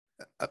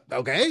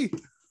 Okay.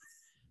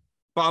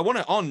 But I want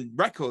it on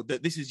record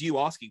that this is you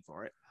asking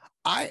for it.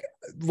 I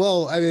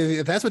mean,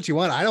 if that's what you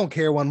want, I don't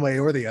care one way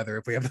or the other.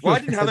 If we have, I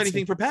didn't have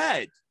anything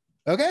prepared.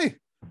 Okay,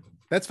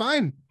 that's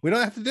fine. We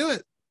don't have to do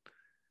it.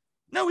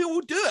 No, we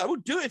will do it. I will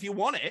do it if you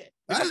want it.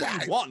 If that's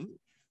what you want.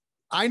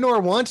 I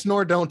nor want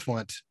nor don't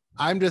want.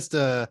 I'm just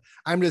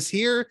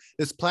here.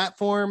 This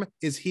platform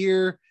is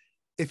here.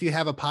 If you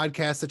have a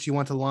podcast that you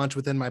want to launch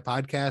within my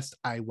podcast,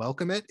 I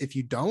welcome it. If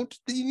you don't,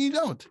 then you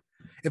don't.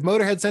 If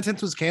Motorhead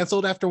Sentence was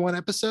canceled after one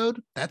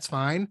episode, that's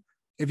fine.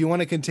 If you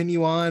want to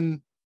continue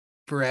on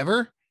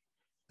forever,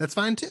 that's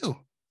fine too.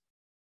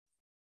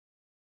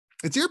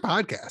 It's your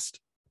podcast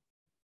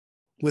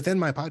within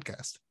my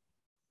podcast.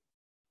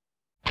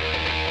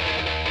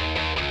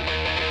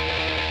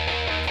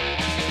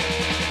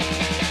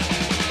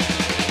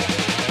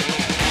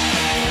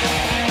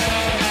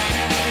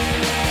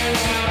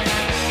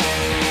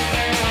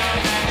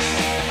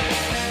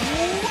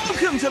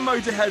 Welcome to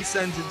Motorhead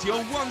Sentence,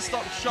 your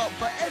one-stop shop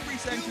for every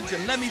sentence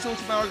in Lemmy's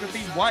autobiography,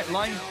 White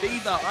Line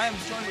Fever. I am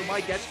joined with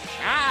my guest,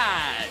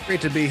 Chad.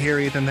 Great to be here,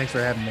 Ethan. Thanks for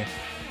having me.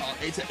 Oh,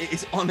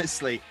 it's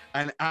honestly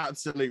an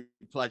absolute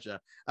pleasure.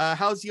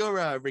 How's your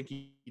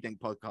Rinky Dink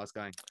podcast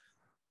going?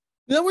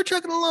 No, we're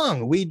trucking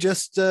along. We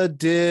just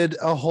did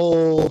a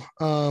whole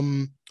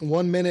 1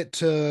 minute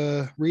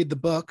to read the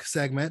book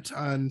segment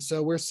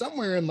so we're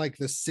somewhere in like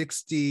the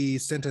 60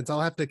 sentence.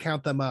 I'll have to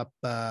count them up.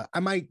 I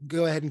might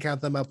go ahead and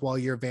count them up while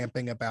you're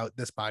vamping about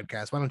this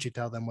podcast. Why don't you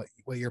tell them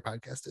what your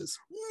podcast is?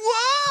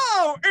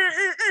 Whoa!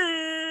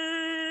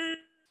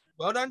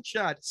 Well done,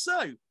 Chad.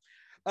 So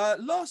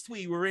last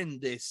we were in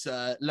this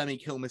Lemmy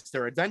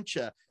Kilmister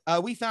adventure,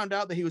 we found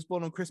out that he was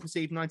born on Christmas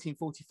Eve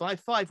 1945,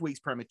 5 weeks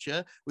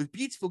premature, with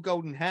beautiful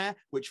golden hair,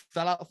 which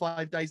fell out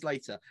 5 days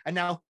later. And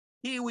now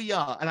here we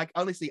are. And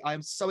honestly, I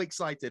am so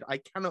excited. I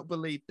cannot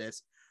believe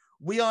this.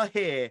 We are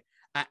here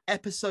at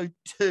episode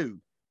 2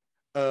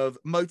 of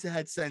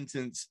Motorhead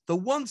Sentence, the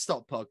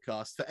one-stop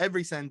podcast for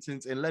every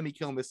sentence in Lemmy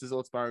Kilmister's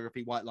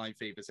autobiography, White Line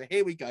Fever. So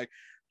here we go.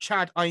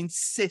 Chad, I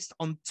insist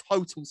on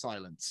total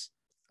silence.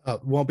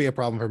 Won't be a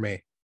problem for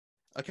me.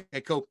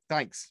 Okay, cool.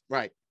 Thanks.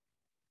 Right.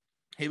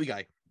 Here we go.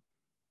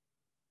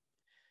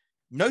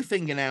 No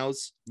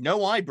fingernails,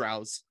 no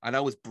eyebrows, and I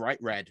was bright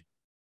red.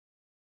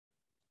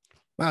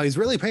 Wow, he's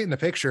really painting a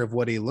picture of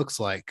what he looks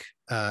like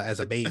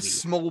as a baby. A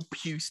small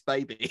puce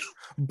baby.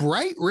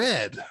 Bright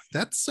red.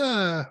 That's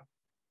I'm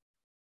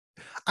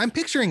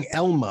picturing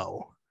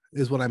Elmo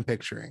is what I'm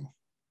picturing.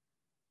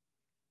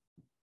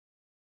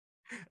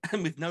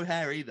 And with no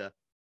hair either.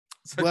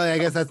 So well, I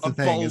guess that's the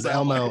thing is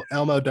Elmo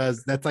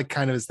does, that's like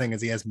kind of his thing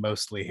is he has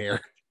mostly hair.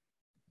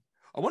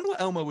 I wonder what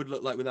Elmo would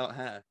look like without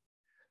hair.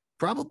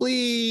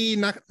 Probably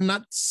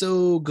not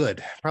so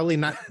good. Probably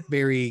not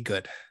very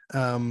good.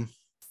 I'm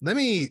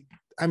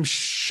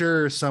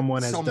sure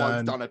someone has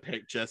done a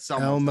picture.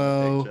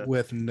 Elmo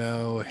with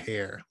no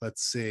hair.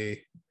 Let's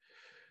see.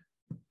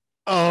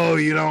 Oh,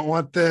 you don't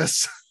want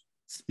this.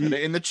 Put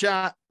it in the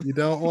chat. You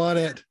don't want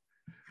it.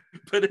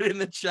 Put it in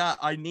the chat.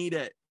 I need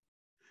it.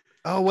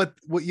 Oh, what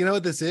you know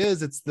what this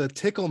is? It's the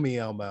Tickle Me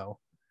Elmo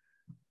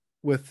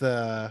with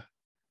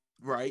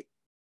right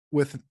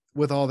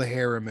with all the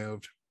hair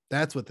removed.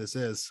 That's what this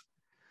is.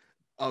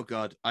 Oh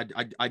God,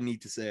 I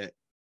need to see it.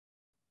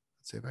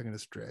 Let's see if I can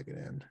just drag it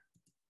in.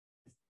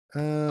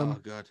 Oh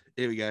God,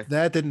 here we go.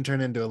 That didn't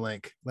turn into a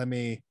link. Let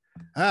me.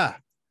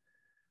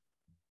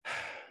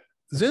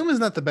 Zoom is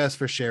not the best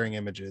for sharing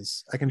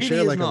images. I can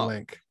share like a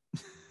link.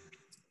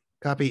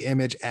 Copy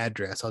image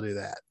address. I'll do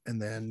that,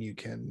 and then you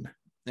can.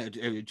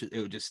 It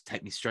would just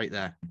take me straight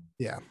there.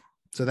 Yeah.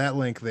 So that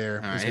link there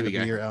is going to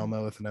be your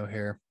Elmo with no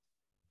hair.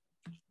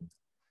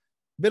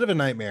 Bit of a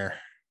nightmare.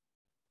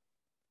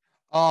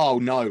 Oh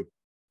no.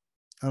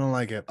 I don't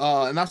like it.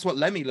 And that's what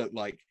Lemmy looked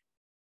like.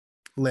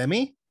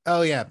 Lemmy?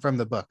 Oh yeah, from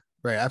the book.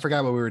 Right. I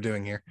forgot what we were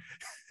doing here.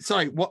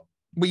 Sorry, what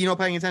were you not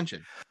paying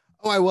attention?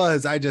 Oh, I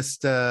was. I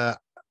just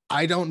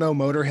I don't know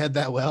Motorhead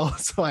that well,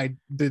 so I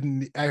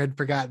had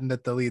forgotten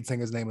that the lead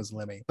singer's name was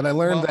Lemmy. But I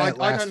learned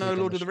that I don't know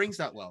Lord of the Rings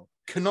that well.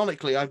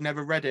 Canonically, I've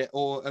never read it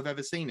or have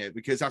ever seen it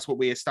because that's what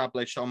we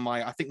established on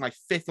my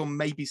 5th or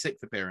maybe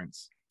 6th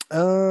appearance.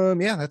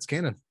 Yeah, that's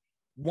canon.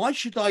 Why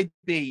should I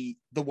be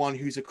the one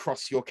who's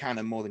across your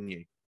canon more than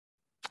you?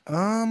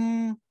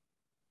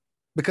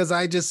 Because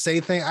I just say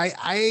things.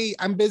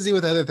 I'm busy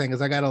with other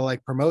things. I gotta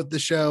like promote the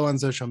show on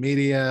social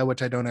media,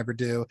 which I don't ever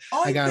do.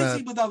 I'm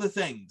busy with other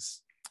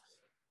things.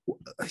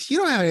 You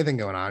don't have anything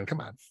going on. Come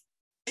on.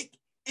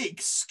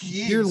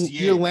 Excuse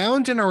you. You're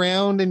lounging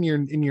around in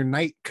your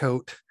night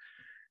coat,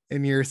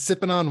 and you're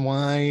sipping on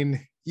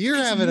wine. You're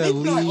It's having a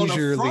midnight on a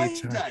leisurely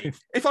Friday. time.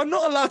 If I'm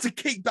not allowed to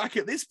kick back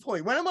at this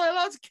point, when am I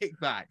allowed to kick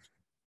back?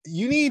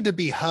 You need to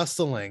be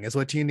hustling is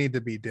what you need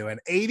to be doing.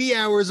 80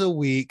 hours a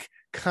week,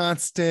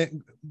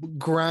 constant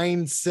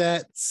grind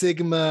set,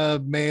 Sigma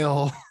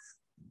male.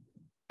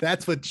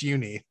 That's what you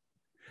need.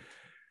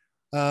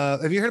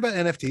 Have you heard about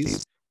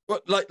NFTs?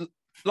 What,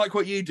 like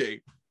what you do?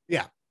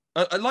 Yeah.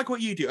 Like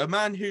what you do. A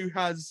man who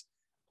has,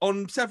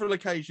 on several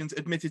occasions,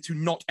 admitted to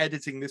not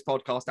editing this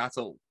podcast at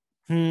all.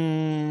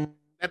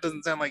 That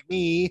doesn't sound like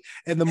me.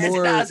 And the Yes,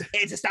 more it does.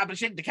 It's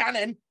establishing the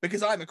canon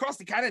because I'm across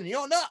the canon and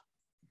you're not.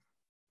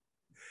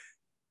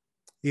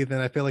 Ethan,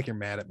 I feel like you're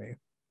mad at me.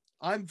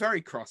 I'm very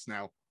cross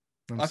now.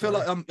 I feel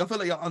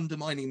like you're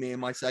undermining me in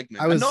my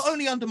segment. And not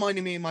only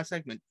undermining me in my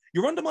segment,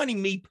 you're undermining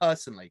me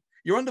personally.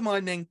 You're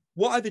undermining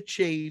what I've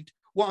achieved,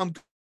 what I'm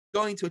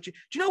going to achieve.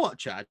 Do you know what,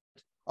 Chad?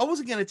 I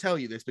wasn't going to tell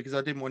you this because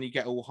I didn't want you to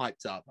get all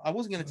hyped up. I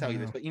wasn't going to tell you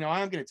this, but I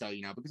am going to tell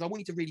you now because I want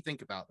you to really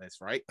think about this,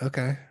 right?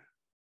 Okay.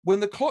 When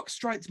the clock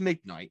strikes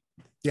midnight,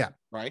 yeah,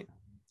 right,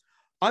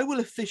 I will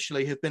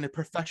officially have been a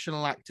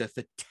professional actor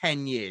for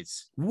 10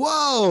 years.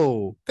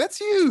 Whoa, that's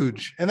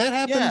huge. And that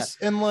happens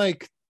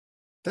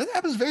that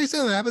happens very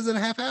soon. That happens in a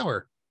half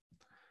hour.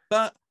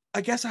 But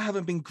I guess I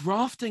haven't been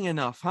grafting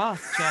enough, huh,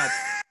 Chad?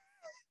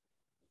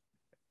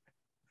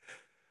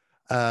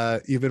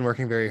 You've been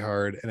working very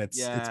hard and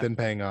it's been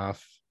paying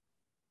off.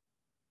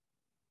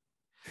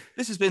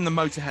 This has been the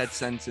Motorhead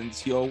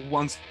Sentence, your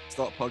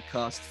one-stop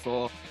podcast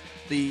for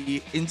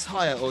the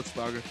entire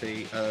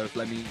autobiography of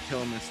Lemmy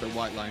Kilmister, The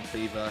White Line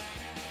Fever,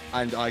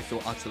 and I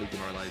feel utterly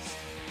demoralized.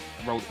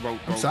 Roll,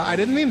 I'm sorry, I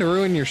didn't mean to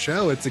ruin your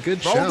show. It's a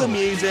good show. Roll the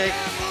music.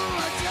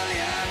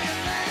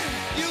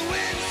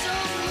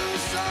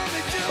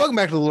 Welcome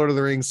back to the Lord of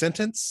the Rings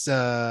Sentence,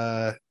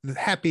 the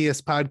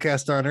happiest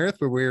podcast on earth,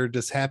 where we're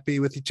just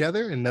happy with each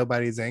other and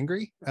nobody's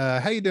angry.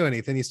 How you doing,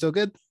 Ethan? You still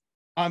good?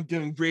 I'm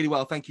doing really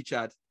well, thank you,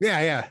 Chad.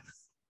 Yeah.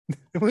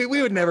 we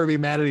would never be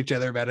mad at each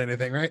other about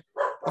anything, right?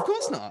 Of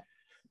course not.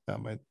 Oh,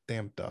 my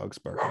damn dog's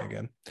barking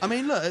again. I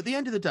mean, look, at the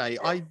end of the day,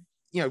 right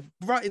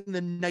in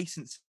the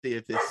nascency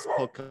of this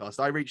podcast,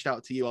 I reached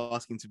out to you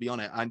asking to be on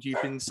it, and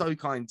you've been so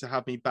kind to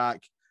have me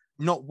back,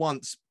 not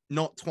once,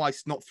 not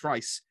twice, not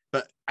thrice,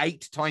 but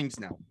 8 times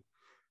now.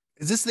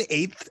 Is this the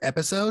 8th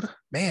episode?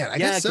 Man, I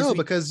guess so,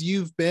 because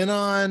you've been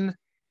on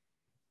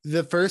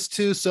the first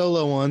 2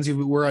 solo ones.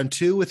 You were on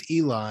 2 with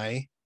Eli,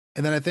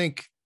 and then I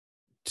think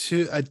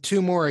 2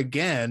 more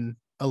again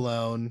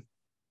alone.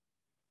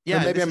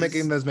 Yeah, or maybe I'm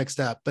making those mixed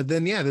up. But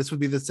then, this would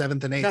be the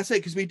 7th and 8th. That's it,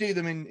 because we do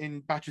them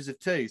in batches of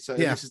 2. So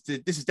this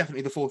is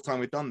definitely the 4th time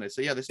we've done this.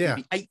 So this will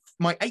be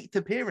my 8th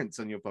appearance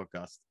on your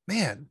podcast.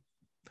 Man,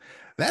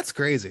 that's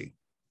crazy.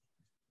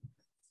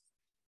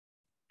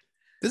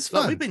 This is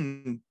fun.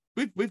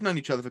 We've known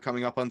each other for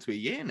coming up onto a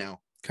year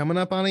now. Coming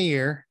up on a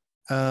year.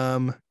 It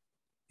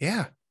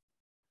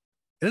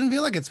doesn't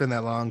feel like it's been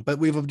that long, but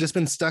we've just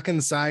been stuck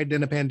inside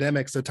in a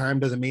pandemic, so time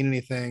doesn't mean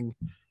anything.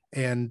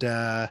 And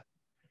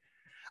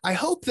I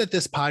hope that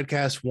this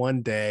podcast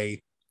one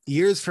day,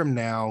 years from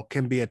now,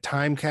 can be a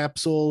time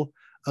capsule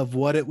of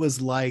what it was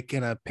like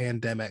in a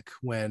pandemic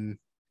when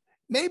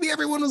maybe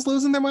everyone was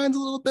losing their minds a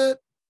little bit,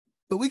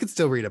 but we could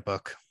still read a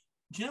book.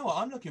 Do you know what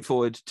I'm looking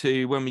forward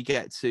to when we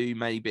get to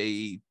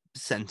maybe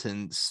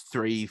sentence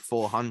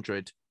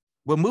 300-400,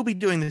 when we'll be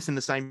doing this in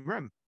the same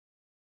room?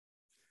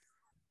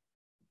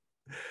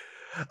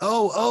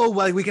 Oh,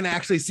 like we can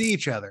actually see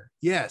each other.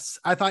 Yes,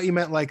 I thought you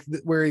meant like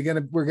we're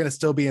gonna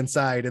still be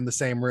inside in the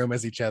same room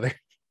as each other,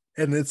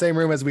 in the same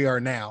room as we are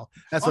now.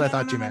 That's what I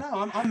thought you meant.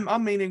 No,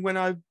 I'm meaning when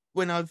I've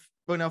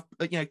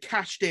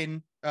cashed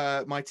in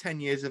my 10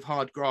 years of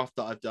hard graft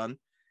that I've done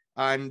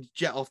and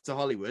jet off to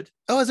Hollywood.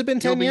 Oh, has it been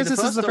 10 years?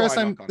 This is the first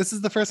time. This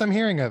is the first I'm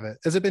hearing of it.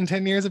 Has it been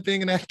 10 years of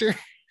being an actor?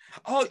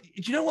 Oh,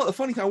 do you know what? The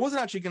funny thing, I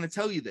wasn't actually going to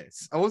tell you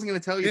this.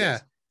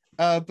 This.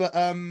 But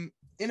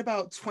in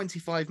about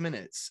 25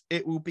 minutes,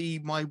 it will be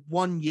my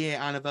 1-year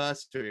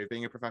anniversary of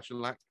being a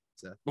professional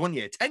actor. 1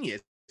 year, 10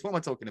 years. What am I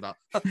talking about?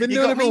 You've been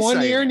doing it for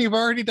 1 year, and you've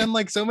already done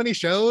like so many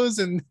shows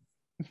and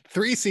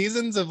 3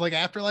 seasons of like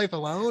Afterlife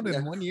alone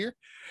in 1 year.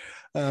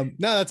 No,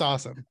 that's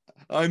awesome.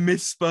 I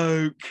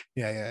misspoke.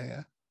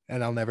 Yeah.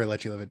 And I'll never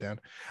let you live it down.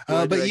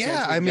 But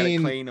yeah, I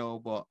mean, clean or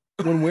what?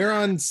 When we're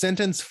on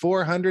sentence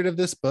 400 of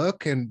this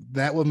book, and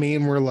that will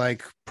mean we're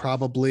like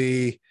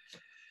probably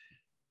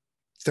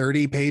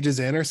 30 pages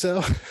in or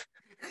so.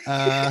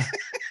 I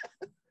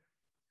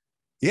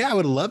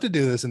would love to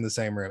do this in the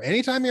same room.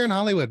 Anytime you're in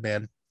Hollywood,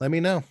 man, let me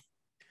know.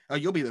 Oh,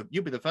 you'll be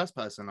the first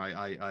person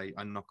I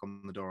knock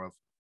on the door of.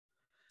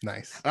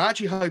 Nice. I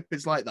actually hope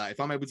it's like that. If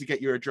I'm able to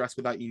get your address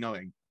without you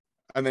knowing,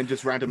 and then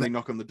just randomly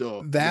knock on the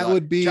door. That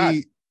would be,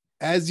 Chad.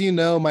 As you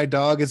know, my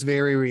dog is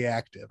very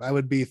reactive. I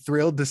would be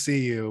thrilled to see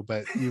you,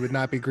 but you would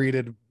not be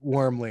greeted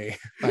warmly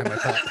by my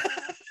pup.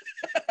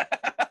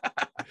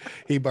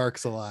 He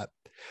barks a lot.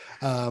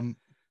 I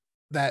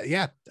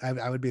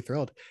would be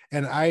thrilled.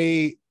 And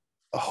I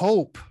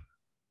hope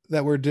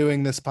that we're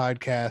doing this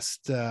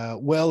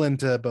podcast well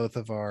into both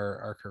of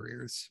our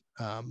careers.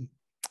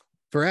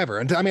 forever.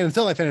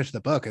 Until I finish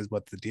the book is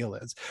what the deal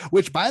is.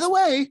 Which, by the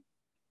way,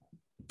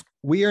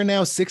 we are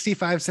now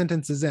 65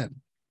 sentences in.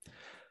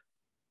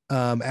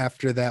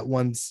 After that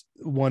 1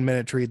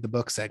 minute to read the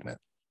book segment.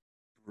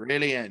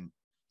 Brilliant.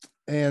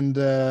 And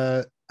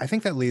I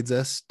think that leads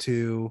us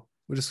to,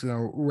 we're just going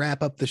to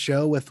wrap up the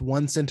show with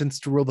 1 sentence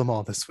to rule them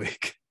all this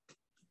week.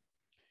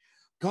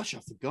 Gosh, I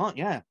forgot.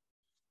 Yeah.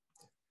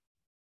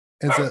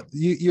 And so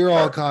you're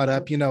all caught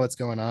up. You know what's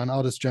going on.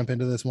 I'll just jump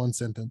into this 1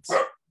 sentence.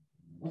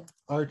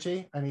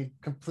 Archie, I need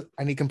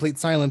complete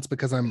silence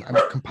because I'm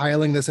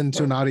compiling this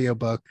into an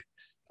audiobook.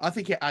 I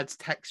think it adds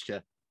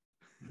texture.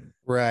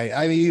 Right.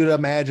 I mean, you'd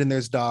imagine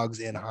there's dogs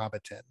in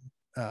Hobbiton.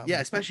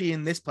 Yeah, especially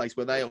in this place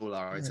where they all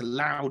are. It's a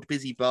loud,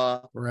 busy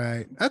bar.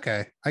 Right.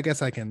 Okay. I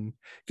guess I can.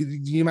 Do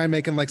you mind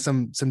making like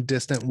some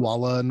distant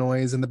walla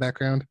noise in the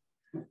background?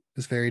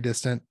 Just very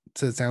distant,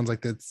 so it sounds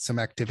like there's some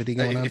activity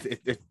going on.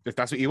 If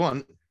that's what you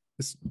want.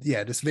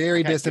 Just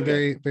very distant,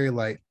 very, very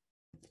light.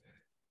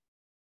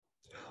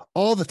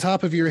 All the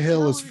top of your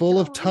hill is full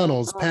of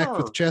tunnels packed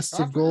with chests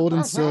of gold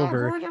and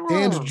silver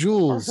and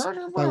jewels,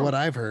 by what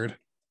I've heard.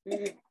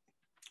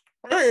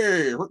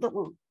 Hey,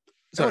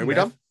 sorry, are we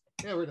done?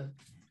 Yeah, we're done.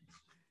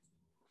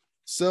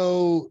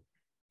 So,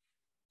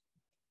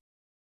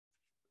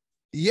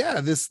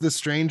 yeah, the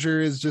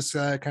stranger is just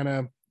kind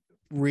of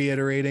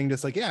reiterating,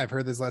 just like, yeah, I've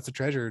heard there's lots of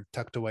treasure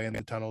tucked away in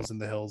the tunnels in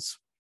the hills.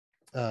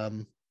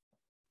 And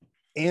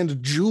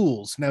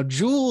jewels. Now,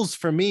 jewels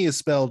for me is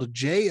spelled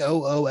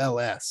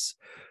Jools,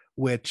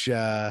 which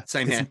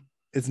same here.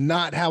 It's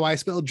not how I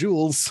spell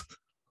Jules.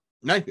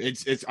 No,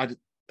 it's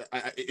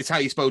how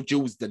you spell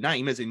Jules, the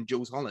name, as in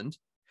Jules Holland.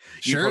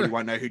 You probably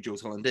won't know who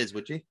Jules Holland is,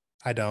 would you?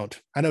 I don't.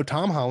 I know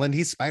Tom Holland.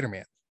 He's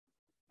Spider-Man.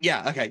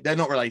 Yeah, okay. They're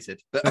not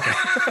related. But okay.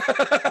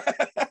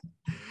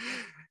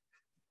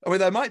 I mean,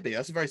 there might be.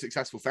 That's a very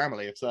successful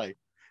family, I'd say.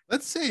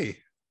 Let's see.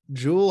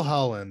 Jewel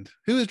Holland.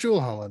 Who is Jewel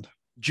Holland?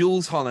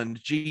 Jules Holland.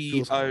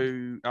 Gools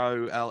Holland.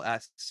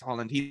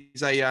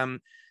 He's a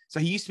so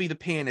he used to be the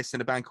pianist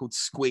in a band called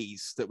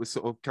Squeeze that was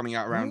sort of coming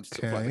out around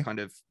sort of like the kind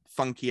of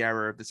funky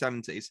era of the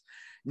 70s.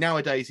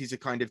 Nowadays, he's a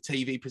kind of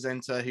TV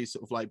presenter who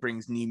sort of like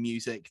brings new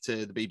music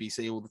to the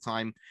BBC all the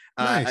time.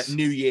 Nice. At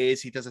New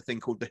Year's, he does a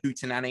thing called the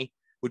Hootenanny,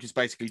 which is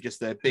basically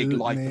just a big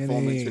live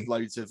performance with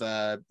loads of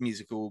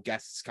musical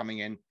guests coming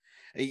in.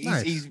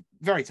 He's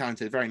very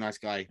talented, very nice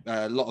guy.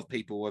 A lot of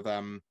people have,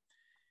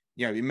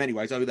 in many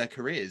ways owe their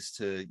careers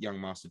to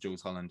young Master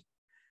Jules Holland.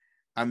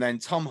 And then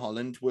Tom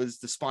Holland was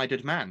the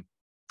Spidered Man.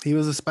 He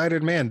was a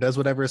spidered man, does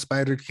whatever a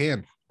spider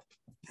can.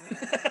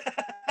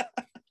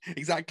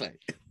 Exactly.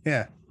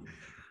 Yeah.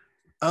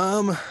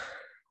 Well,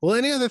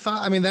 any other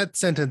thought? I mean, that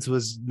sentence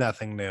was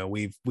nothing new.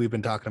 We've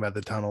been talking about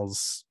the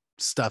tunnels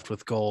stuffed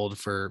with gold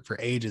for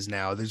ages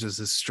now. There's just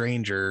this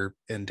stranger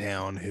in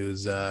town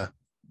who's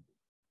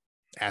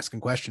asking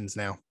questions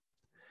now.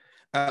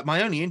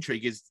 My only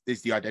intrigue is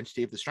the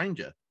identity of the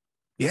stranger.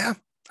 Yeah,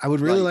 I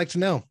would really like to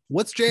know.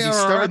 What's J.R.R.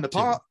 stirring the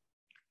pot?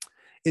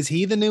 Is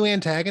he the new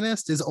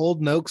antagonist? Is Old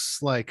Noakes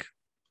like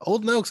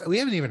Old Noakes? We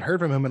haven't even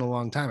heard from him in a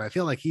long time. I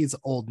feel like he's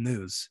old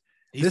news.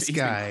 This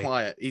guy, been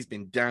quiet. He's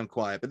been damn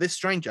quiet. But this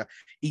stranger,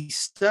 he's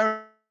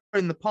stirring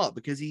the pot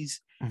because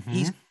he's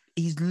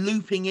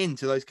looping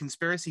into those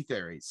conspiracy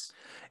theories.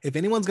 If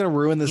anyone's going to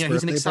ruin this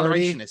birthday he's an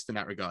accelerationist party, in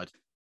that regard.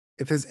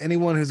 If there's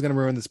anyone who's going to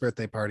ruin this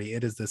birthday party,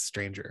 it is this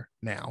stranger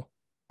now.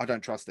 I don't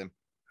trust him.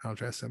 I don't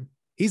trust him.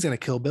 He's going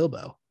to kill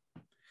Bilbo.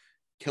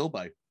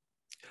 Kilbo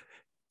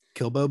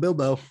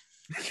Bilbo.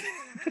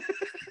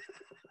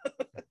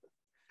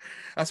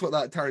 That's what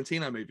that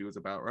Tarantino movie was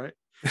about, right?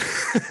 I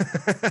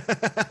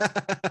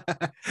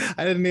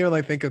didn't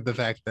even think of the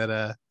fact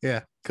that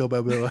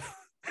Kilbo Bilbo.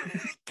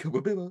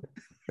 Kilbo Bilbo.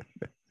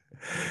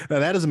 Now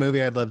that is a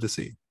movie I'd love to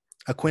see.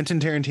 A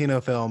Quentin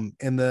Tarantino film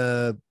in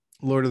the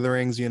Lord of the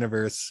Rings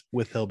universe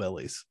with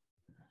hillbillies.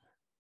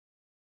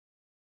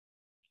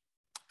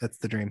 That's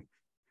the dream.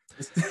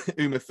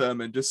 Uma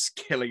Thurman just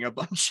killing a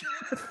bunch.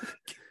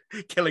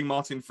 Killing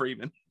Martin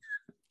Freeman.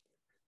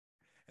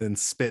 And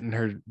spitting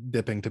her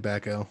dipping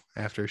tobacco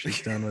after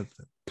she's done with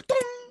it.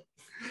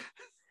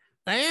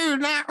 There's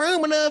not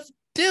room enough for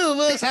two of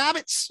us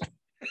hobbits.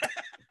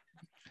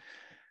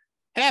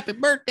 Happy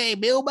birthday,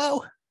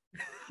 Bilbo.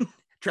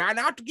 Try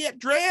not to get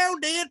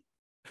drowned in.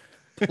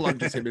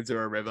 Plunges him into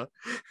a river.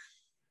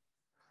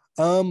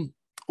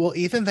 Well,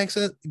 Ethan, thanks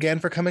again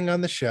for coming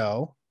on the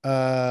show. Do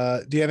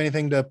you have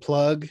anything to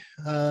plug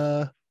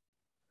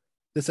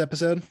this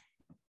episode?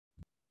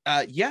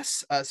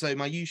 Yes. So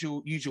my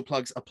usual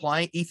plugs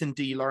apply. Ethan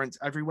D. Lawrence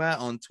everywhere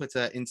on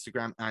Twitter,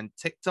 Instagram, and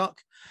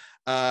TikTok.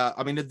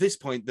 At this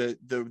point,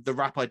 the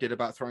rap I did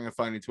about throwing a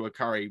phone into a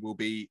curry will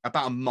be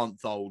about a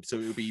month old, so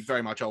it will be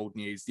very much old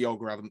news. The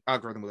algorithm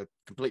will have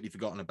completely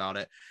forgotten about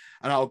it,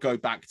 and I'll go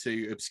back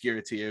to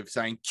obscurity of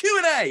saying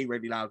Q&A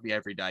really loudly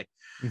every day.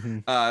 Mm-hmm.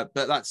 But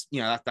that's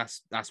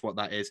what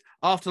that is.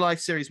 Afterlife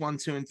series 1,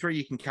 2, and 3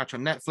 you can catch on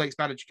Netflix.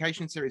 Bad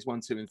Education series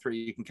 1, 2, and 3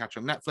 you can catch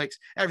on Netflix.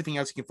 Everything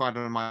else you can find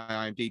on my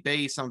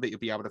IMDb. Some of it you'll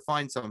be able to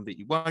find, some of it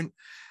you won't.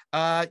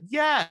 That's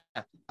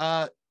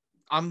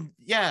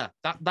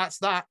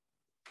that.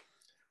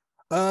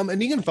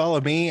 And you can follow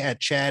me at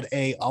Chad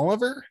A.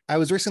 Oliver. I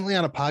was recently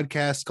on a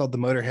podcast called The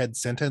Motorhead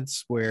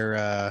Sentence, where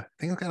I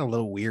think it got a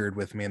little weird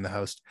with me and the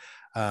host.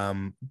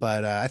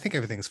 But I think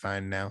everything's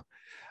fine now.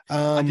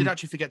 I did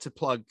actually forget to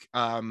plug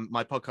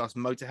my podcast,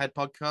 Motorhead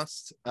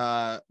Podcast,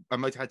 a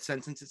Motorhead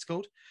Sentence, it's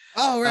called.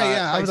 Oh, right,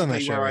 yeah, I was on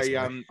that show.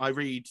 Where I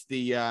read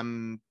the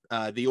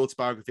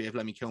autobiography of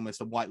Lemmy Kilmister,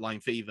 The White Line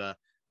Fever,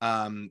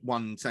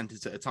 one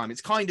sentence at a time. It's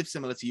kind of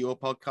similar to your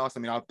podcast. I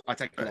mean, I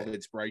take a lot of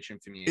inspiration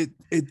from you.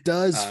 It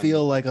does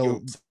feel like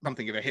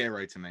something of a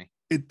hero to me.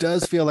 It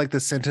does feel like the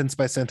sentence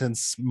by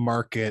sentence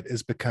market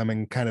is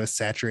becoming kind of a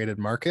saturated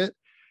market.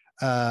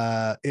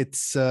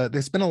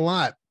 There's been a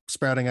lot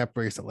sprouting up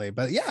recently,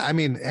 but yeah, I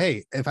mean,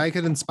 hey, if I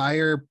could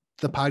inspire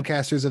the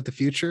podcasters of the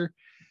future,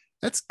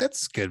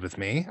 that's good with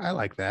me. I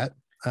like that.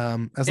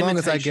 As long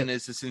as I get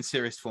is the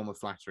sincerest form of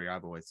flattery,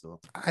 I've always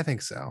thought. I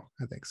think so.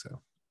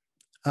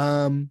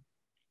 And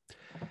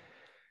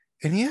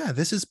yeah,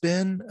 this has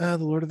been the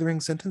Lord of the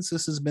Rings Sentence.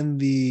 This has been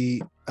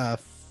the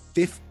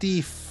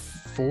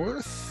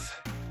 54th.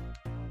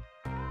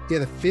 Yeah,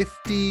 the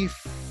 55th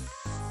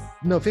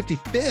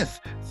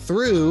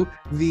through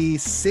the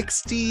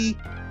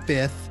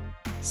 65th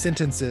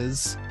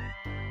sentences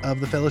of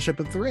the Fellowship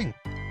of the Ring.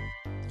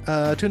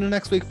 Tune in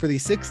next week for the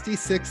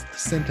 66th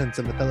sentence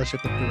of the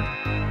Fellowship of the Ring.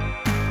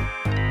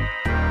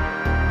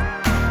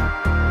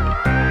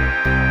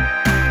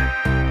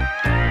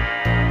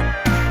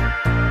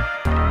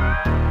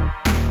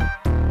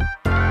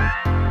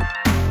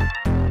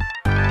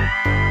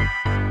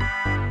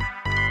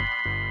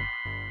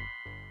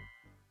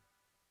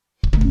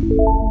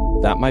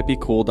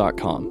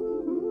 Thatmightbecool.com.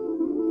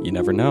 You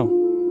never know.